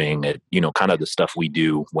farming, at, you know, kind of the stuff we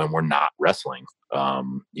do when we're not wrestling,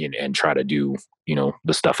 and try to do, you know,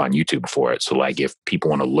 the stuff on YouTube for it. So like if people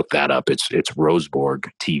want to look that up, it's Roseborg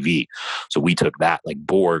TV. So we took that, like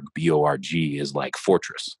Borg, B-O-R-G is like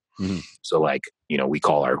fortress. Mm-hmm. So like, you know, we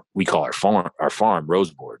call our farm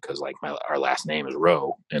Roseborg because like our last name is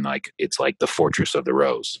Rowe, and like it's like the fortress of the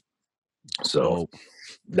Rose. So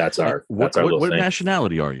that's our what thing.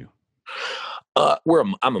 Nationality are you?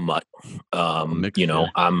 I'm a mutt. Mixed, you know,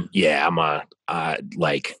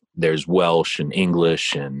 like there's Welsh and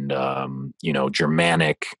English and you know,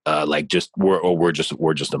 Germanic. Like just we're just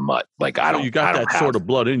a mutt. Like I don't. You got that sort of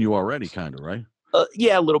blood in you already, kind of, right?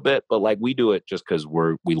 Yeah, a little bit, but like we do it just because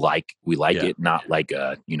we like it, not like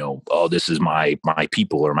you know, oh, this is my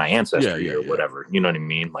people or my ancestry or whatever. You know what I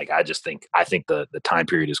mean? Like I think the time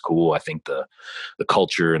period is cool. I think the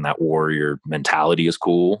culture and that warrior mentality is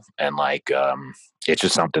cool, and like it's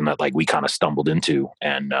just something that like we kind of stumbled into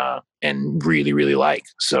and really really like.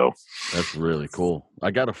 So that's really cool.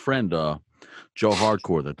 I got a friend, Joe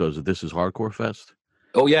Hardcore, that does This Is Hardcore Fest.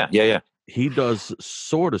 Oh yeah. He does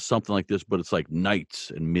sort of something like this, but it's like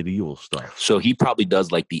knights and medieval stuff. So he probably does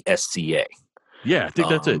like the SCA. Yeah, I think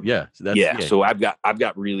that's it. Yeah, So I've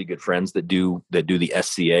got really good friends that do the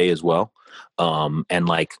SCA as well, and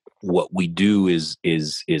like what we do is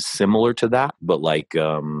similar to that, but like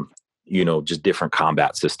you know, just different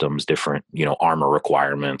combat systems, different, you know, armor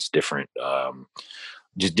requirements, different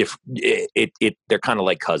just different. They're kind of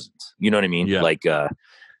like cousins. You know what I mean? Yeah. Like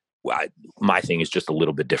my thing is just a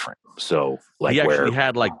little bit different. So like he actually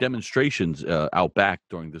had like demonstrations out back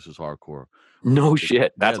during This Is Hardcore. No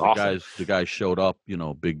shit. That's awesome. The guys showed up, you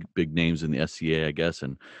know, big names in the SCA, I guess.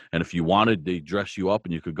 And if you wanted, they dress you up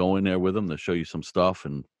and you could go in there with them to show you some stuff.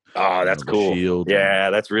 And that's cool. Shield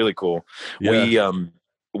that's really cool. Yeah.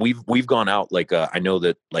 We've gone out, like I know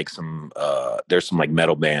that like some there's some like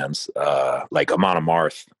metal bands, like Amon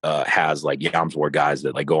Amarth has like Jomsborg guys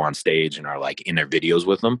that like go on stage and are like in their videos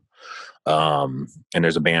with them. And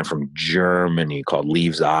there's a band from Germany called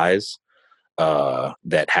Leaves Eyes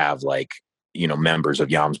that have like, you know, members of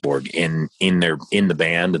Jomsborg in the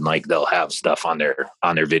band, and like they'll have stuff on their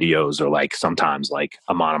videos, or like sometimes like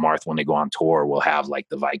Amon Amarth when they go on tour will have like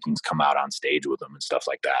the Vikings come out on stage with them and stuff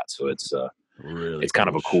like that. So it's really it's kind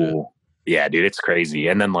of a cool shit. Yeah, dude, it's crazy.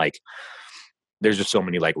 And then like there's just so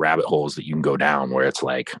many like rabbit holes that you can go down where it's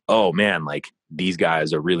like, oh man, like these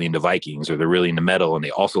guys are really into Vikings, or they're really into metal, and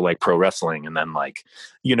they also like pro wrestling. And then like,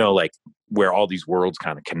 you know, like where all these worlds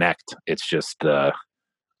kind of connect. It's just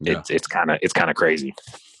it's kind of crazy.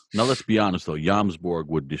 Now let's be honest though, Jomsborg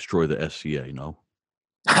would destroy the SCA, you know?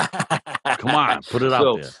 Come on, put it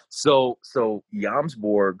out there. So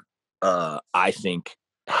Jomsborg, I think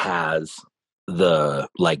has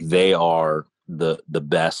they are the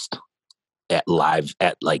best at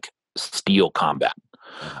like steel combat.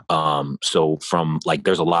 So from like,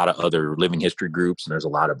 there's a lot of other living history groups, and there's a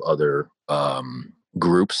lot of other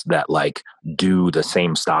groups that like do the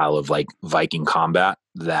same style of like Viking combat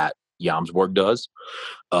that Jomsborg does.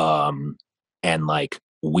 And like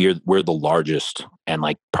we're the largest and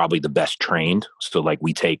like probably the best trained. So like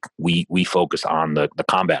we focus on the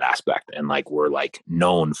combat aspect, and like we're like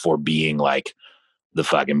known for being like the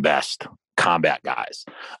fucking best combat guys.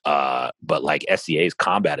 But like SCA's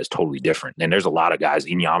combat is totally different. And there's a lot of guys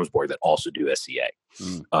in Jomsborg that also do SCA.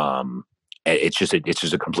 It's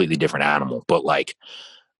just a completely different animal. But like,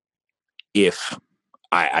 if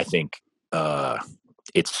I think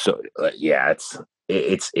it's so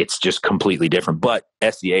it's just completely different. But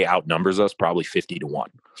SCA outnumbers us probably 50-1.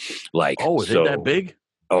 Like, oh, is it that big?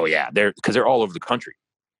 Oh yeah, they're all over the country.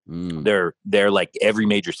 They're like every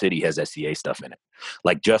major city has SCA stuff in it.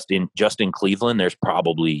 Like just in Cleveland, there's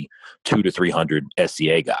probably 200 to 300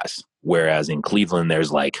 SCA guys, whereas in Cleveland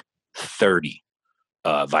there's like 30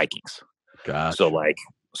 Vikings. Gotcha. So like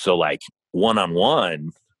So like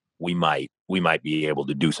one-on-one, we might be able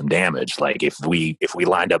to do some damage. Like if we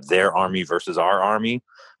lined up their army versus our army,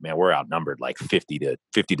 man, we're outnumbered like 50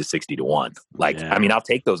 to 60 to 1. Like, Yeah. I mean, I'll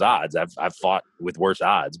take those odds. I've fought with worse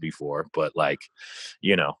odds before, but like,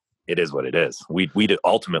 you know, it is what it is. We'd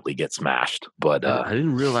ultimately get smashed, but I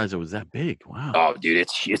didn't realize it was that big. Wow. oh, dude,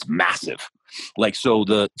 it's massive. Like, so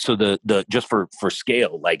the just for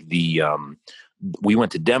scale, like we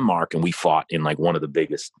went to Denmark and we fought in like one of the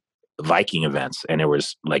biggest Viking events, and there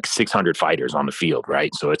was like 600 fighters on the field, right?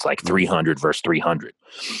 So it's like 300 versus 300.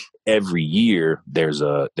 Every year there's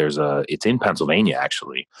a it's in Pennsylvania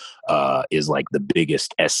actually, is like the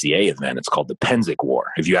biggest SCA event. It's called the Penzic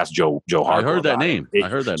War. If you ask Joe Hardcore, I heard that name. I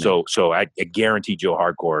heard that name. So I guarantee Joe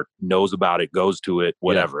Hardcore knows about it, goes to it,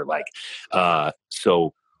 whatever. Yeah. Like,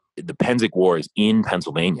 so the Penzic War is in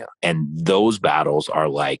Pennsylvania, and those battles are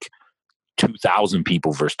like 2,000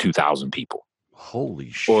 people versus 2,000 people. Holy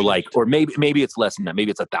shit. Or maybe it's less than that. Maybe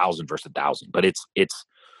it's 1,000 versus 1,000, but it's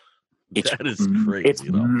that is crazy. It's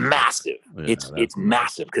massive. Yeah, it's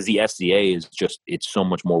massive because the SCA is it's so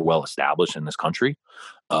much more well established in this country.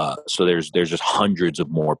 So there's just hundreds of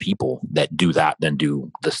more people that do that than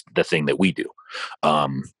do the thing that we do.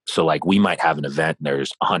 So like we might have an event and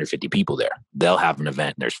there's 150 people there. They'll have an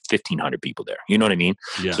event and there's 1,500 people there. You know what I mean?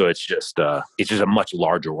 Yeah. So it's just a much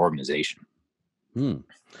larger organization.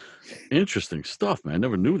 Interesting stuff, man. I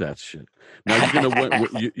never knew that shit. Now you're gonna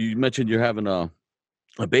you mentioned you're having a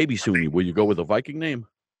baby soon. Will you go with a Viking name?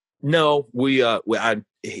 No,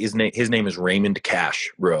 his name is Raymond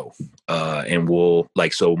Rowe. And we'll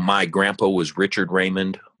so my grandpa was Richard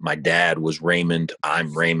Raymond. My dad was Raymond.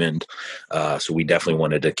 I'm Raymond. So we definitely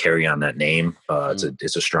wanted to carry on that name.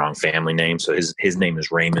 It's a strong family name. So his name is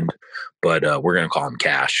Raymond, but we're going to call him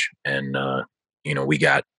Cash. And,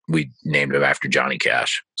 we named him after Johnny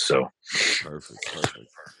Cash. So perfect.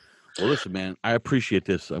 Well, listen, man, I appreciate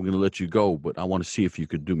this. I'm going to let you go, but I want to see if you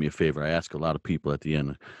could do me a favor. I ask a lot of people at the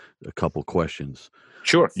end a couple questions.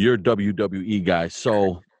 Sure. You're a WWE guy.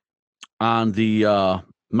 So on the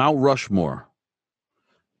Mount Rushmore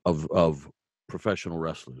of professional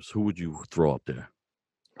wrestlers, who would you throw up there?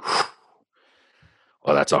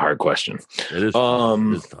 Well, that's a hard question. It is tough.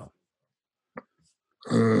 It is tough.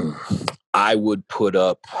 I would put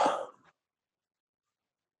up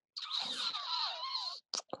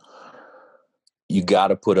you got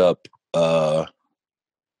to put up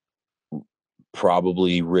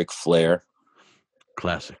probably Ric Flair.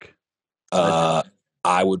 Classic.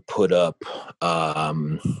 I would put up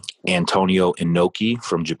Antonio Inoki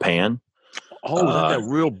from Japan. Oh, is that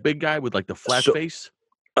real big guy with like the flat face?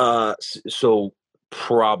 So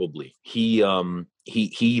probably he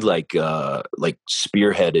like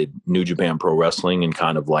spearheaded New Japan Pro Wrestling and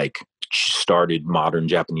kind of like started modern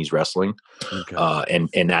Japanese wrestling. Okay.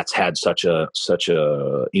 And that's had such a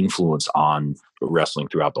influence on wrestling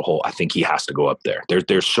throughout the whole. I think he has to go up there.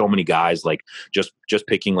 There's so many guys, like just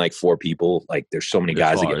picking like 4 people, like there's so many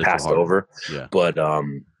guys that get passed over. Yeah. But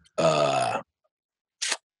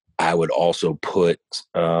I would also put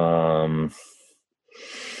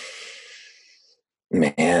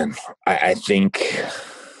man, I think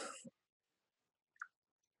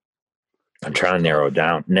I'm trying to narrow it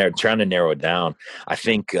down. I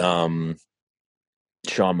think Shawn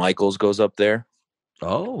Michaels goes up there.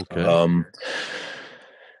 Oh, okay.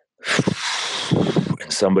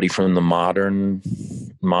 Somebody from the modern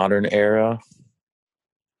era.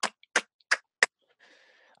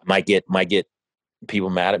 Might get people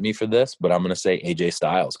mad at me for this, but I'm going to say AJ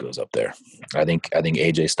Styles goes up there. I think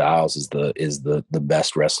AJ Styles is the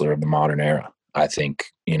best wrestler of the modern era. I think,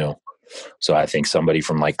 so I think somebody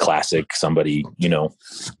from like classic, somebody,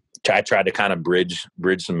 I tried to kind of bridge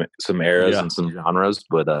some eras and some genres,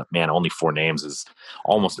 but man, only 4 names is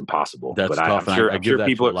almost impossible. That's but tough. I'm sure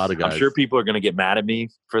people are going to get mad at me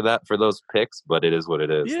for those picks, but it is what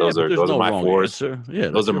it is. Yeah, those are my 4s. Yeah,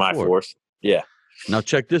 those are my 4s. Yeah. Now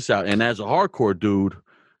check this out. And as a hardcore dude,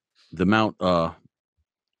 the Mount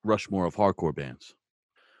Rushmore of hardcore bands.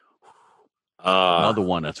 Another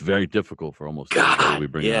one that's very difficult for almost everybody we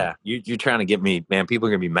bring up. You're trying to get me, man. People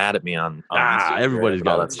are gonna be mad at me on everybody's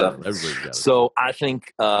got that stuff. Everybody's got it. So I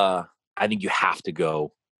think you have to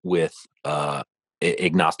go with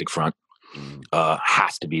Agnostic Front.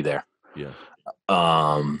 Has to be there. Yeah.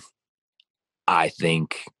 I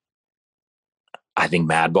think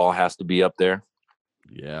Madball has to be up there.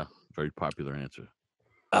 Yeah, very popular answer.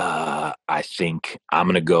 I think I'm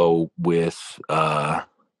gonna go with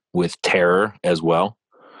Terror as well,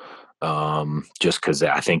 just because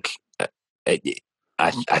I think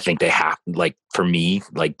they have, like, for me,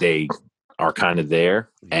 like, they are kind of there.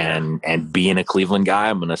 Yeah. And being a Cleveland guy,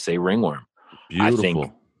 I'm going to say Ringworm.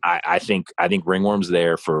 Beautiful. I think Ringworm's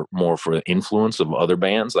there for the influence of other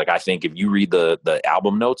bands. Like, I think if you read the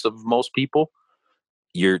album notes of most people,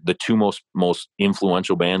 the two most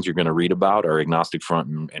influential bands you're going to read about are Agnostic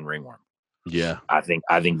Front and Ringworm. Yeah. I think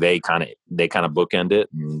they kind of bookend it.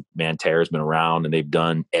 And man, Terror's been around and they've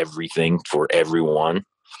done everything for everyone.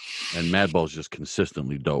 And Madball's just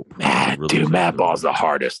consistently dope. Dude, Madball's the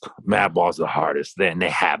hardest. Madball's the hardest. Then they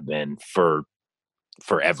have been for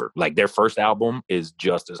forever. Like, their first album is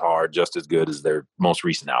just as hard, just as good as their most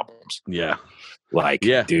recent albums. Yeah. Like,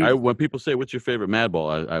 yeah, dude. when people say, what's your favorite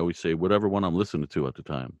Madball? I always say whatever one I'm listening to at the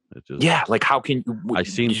time. It just, yeah, like, how can I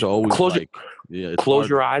seem to always close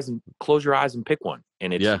your eyes and pick one,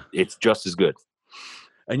 and it's just as good.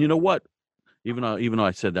 And you know what? Even though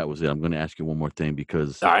I said that was it, I'm going to ask you one more thing,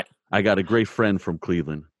 because all right. I got a great friend from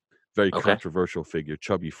Cleveland, very controversial figure,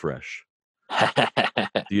 Chubby Fresh.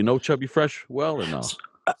 Do you know Chubby Fresh well or no?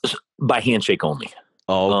 By handshake only.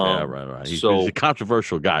 Oh, okay. All right. He's a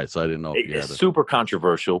controversial guy, so I didn't know if you had super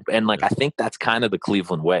controversial. And like, I think that's kind of the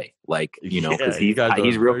Cleveland way. Like, you know, because he's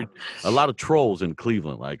real. A lot of trolls in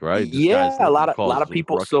Cleveland, like, right? A lot of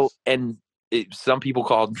people. Ruckus. So, and some people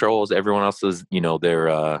call them trolls. Everyone else says, you know,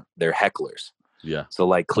 they're hecklers. Yeah. So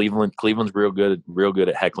like, Cleveland's real good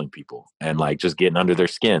at heckling people and like just getting under their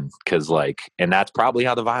skin, because like, and that's probably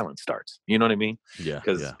how the violence starts. You know what I mean? Yeah.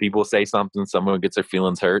 Because people say something, someone gets their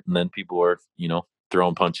feelings hurt, and then people are, you know,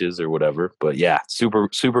 throwing punches or whatever. But yeah, super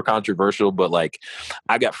controversial. But like,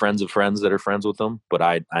 I got friends of friends that are friends with him, but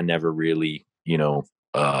I never really, you know,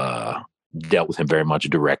 dealt with him very much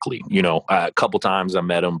directly. You know, a couple times I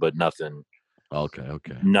met him, but nothing. Okay.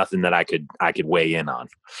 Nothing that I could weigh in on.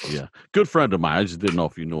 Yeah, good friend of mine. I just didn't know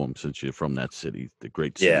if you knew him, since you're from that city, the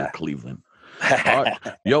great city of Cleveland. All right.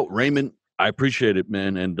 Yo, Raymond, I appreciate it,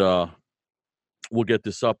 man, and we'll get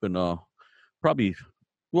this up and probably.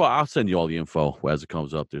 Well, I'll send you all the info as it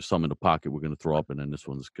comes up. There's some in the pocket we're going to throw up, and then this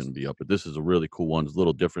one's going to be up. But this is a really cool one. It's a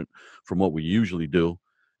little different from what we usually do,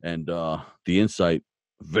 and the insight,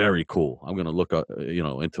 very cool. I'm going to look up,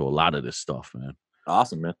 into a lot of this stuff, man.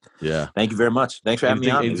 Awesome, man. Yeah. Thank you very much. Thanks for having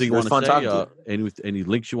me on. Anything you want to say? Any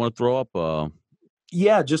links you want to throw up?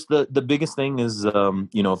 Yeah, just the biggest thing is, if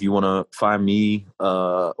you want to find me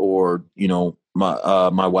or, you know,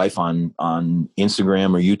 my wife on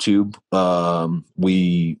Instagram or YouTube,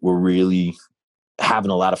 we were really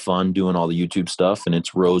having a lot of fun doing all the YouTube stuff, and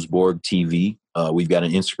it's Roseborg TV. We've got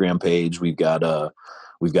an Instagram page. We've got a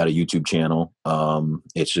YouTube channel. Man,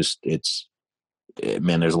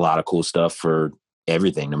 there's a lot of cool stuff for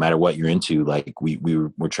everything, no matter what you're into. Like,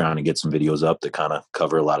 we're trying to get some videos up that kind of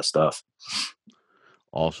cover a lot of stuff.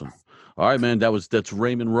 Awesome. All right, man. That's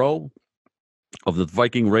Raymond Rowe of the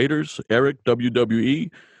Viking Raiders, Erik,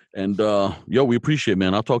 WWE. And we appreciate it,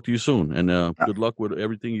 man. I'll talk to you soon. And good luck with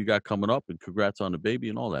everything you got coming up, and congrats on the baby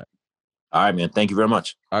and all that. All right, man. Thank you very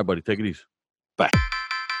much. All right, buddy. Take it easy. Bye.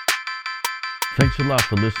 Thanks a lot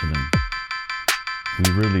for listening.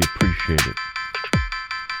 We really appreciate it.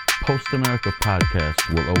 Post America Podcast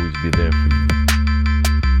will always be there for you.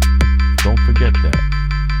 Don't forget that.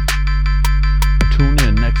 Tune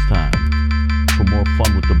in next time for more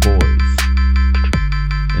fun with the boys.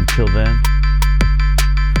 Until then,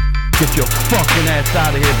 get your fucking ass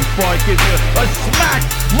out of here before I give you a smack,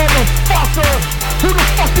 motherfucker! Who the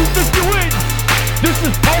fuck you think you is? This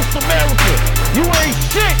is Post America. You ain't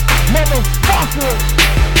shit, motherfucker!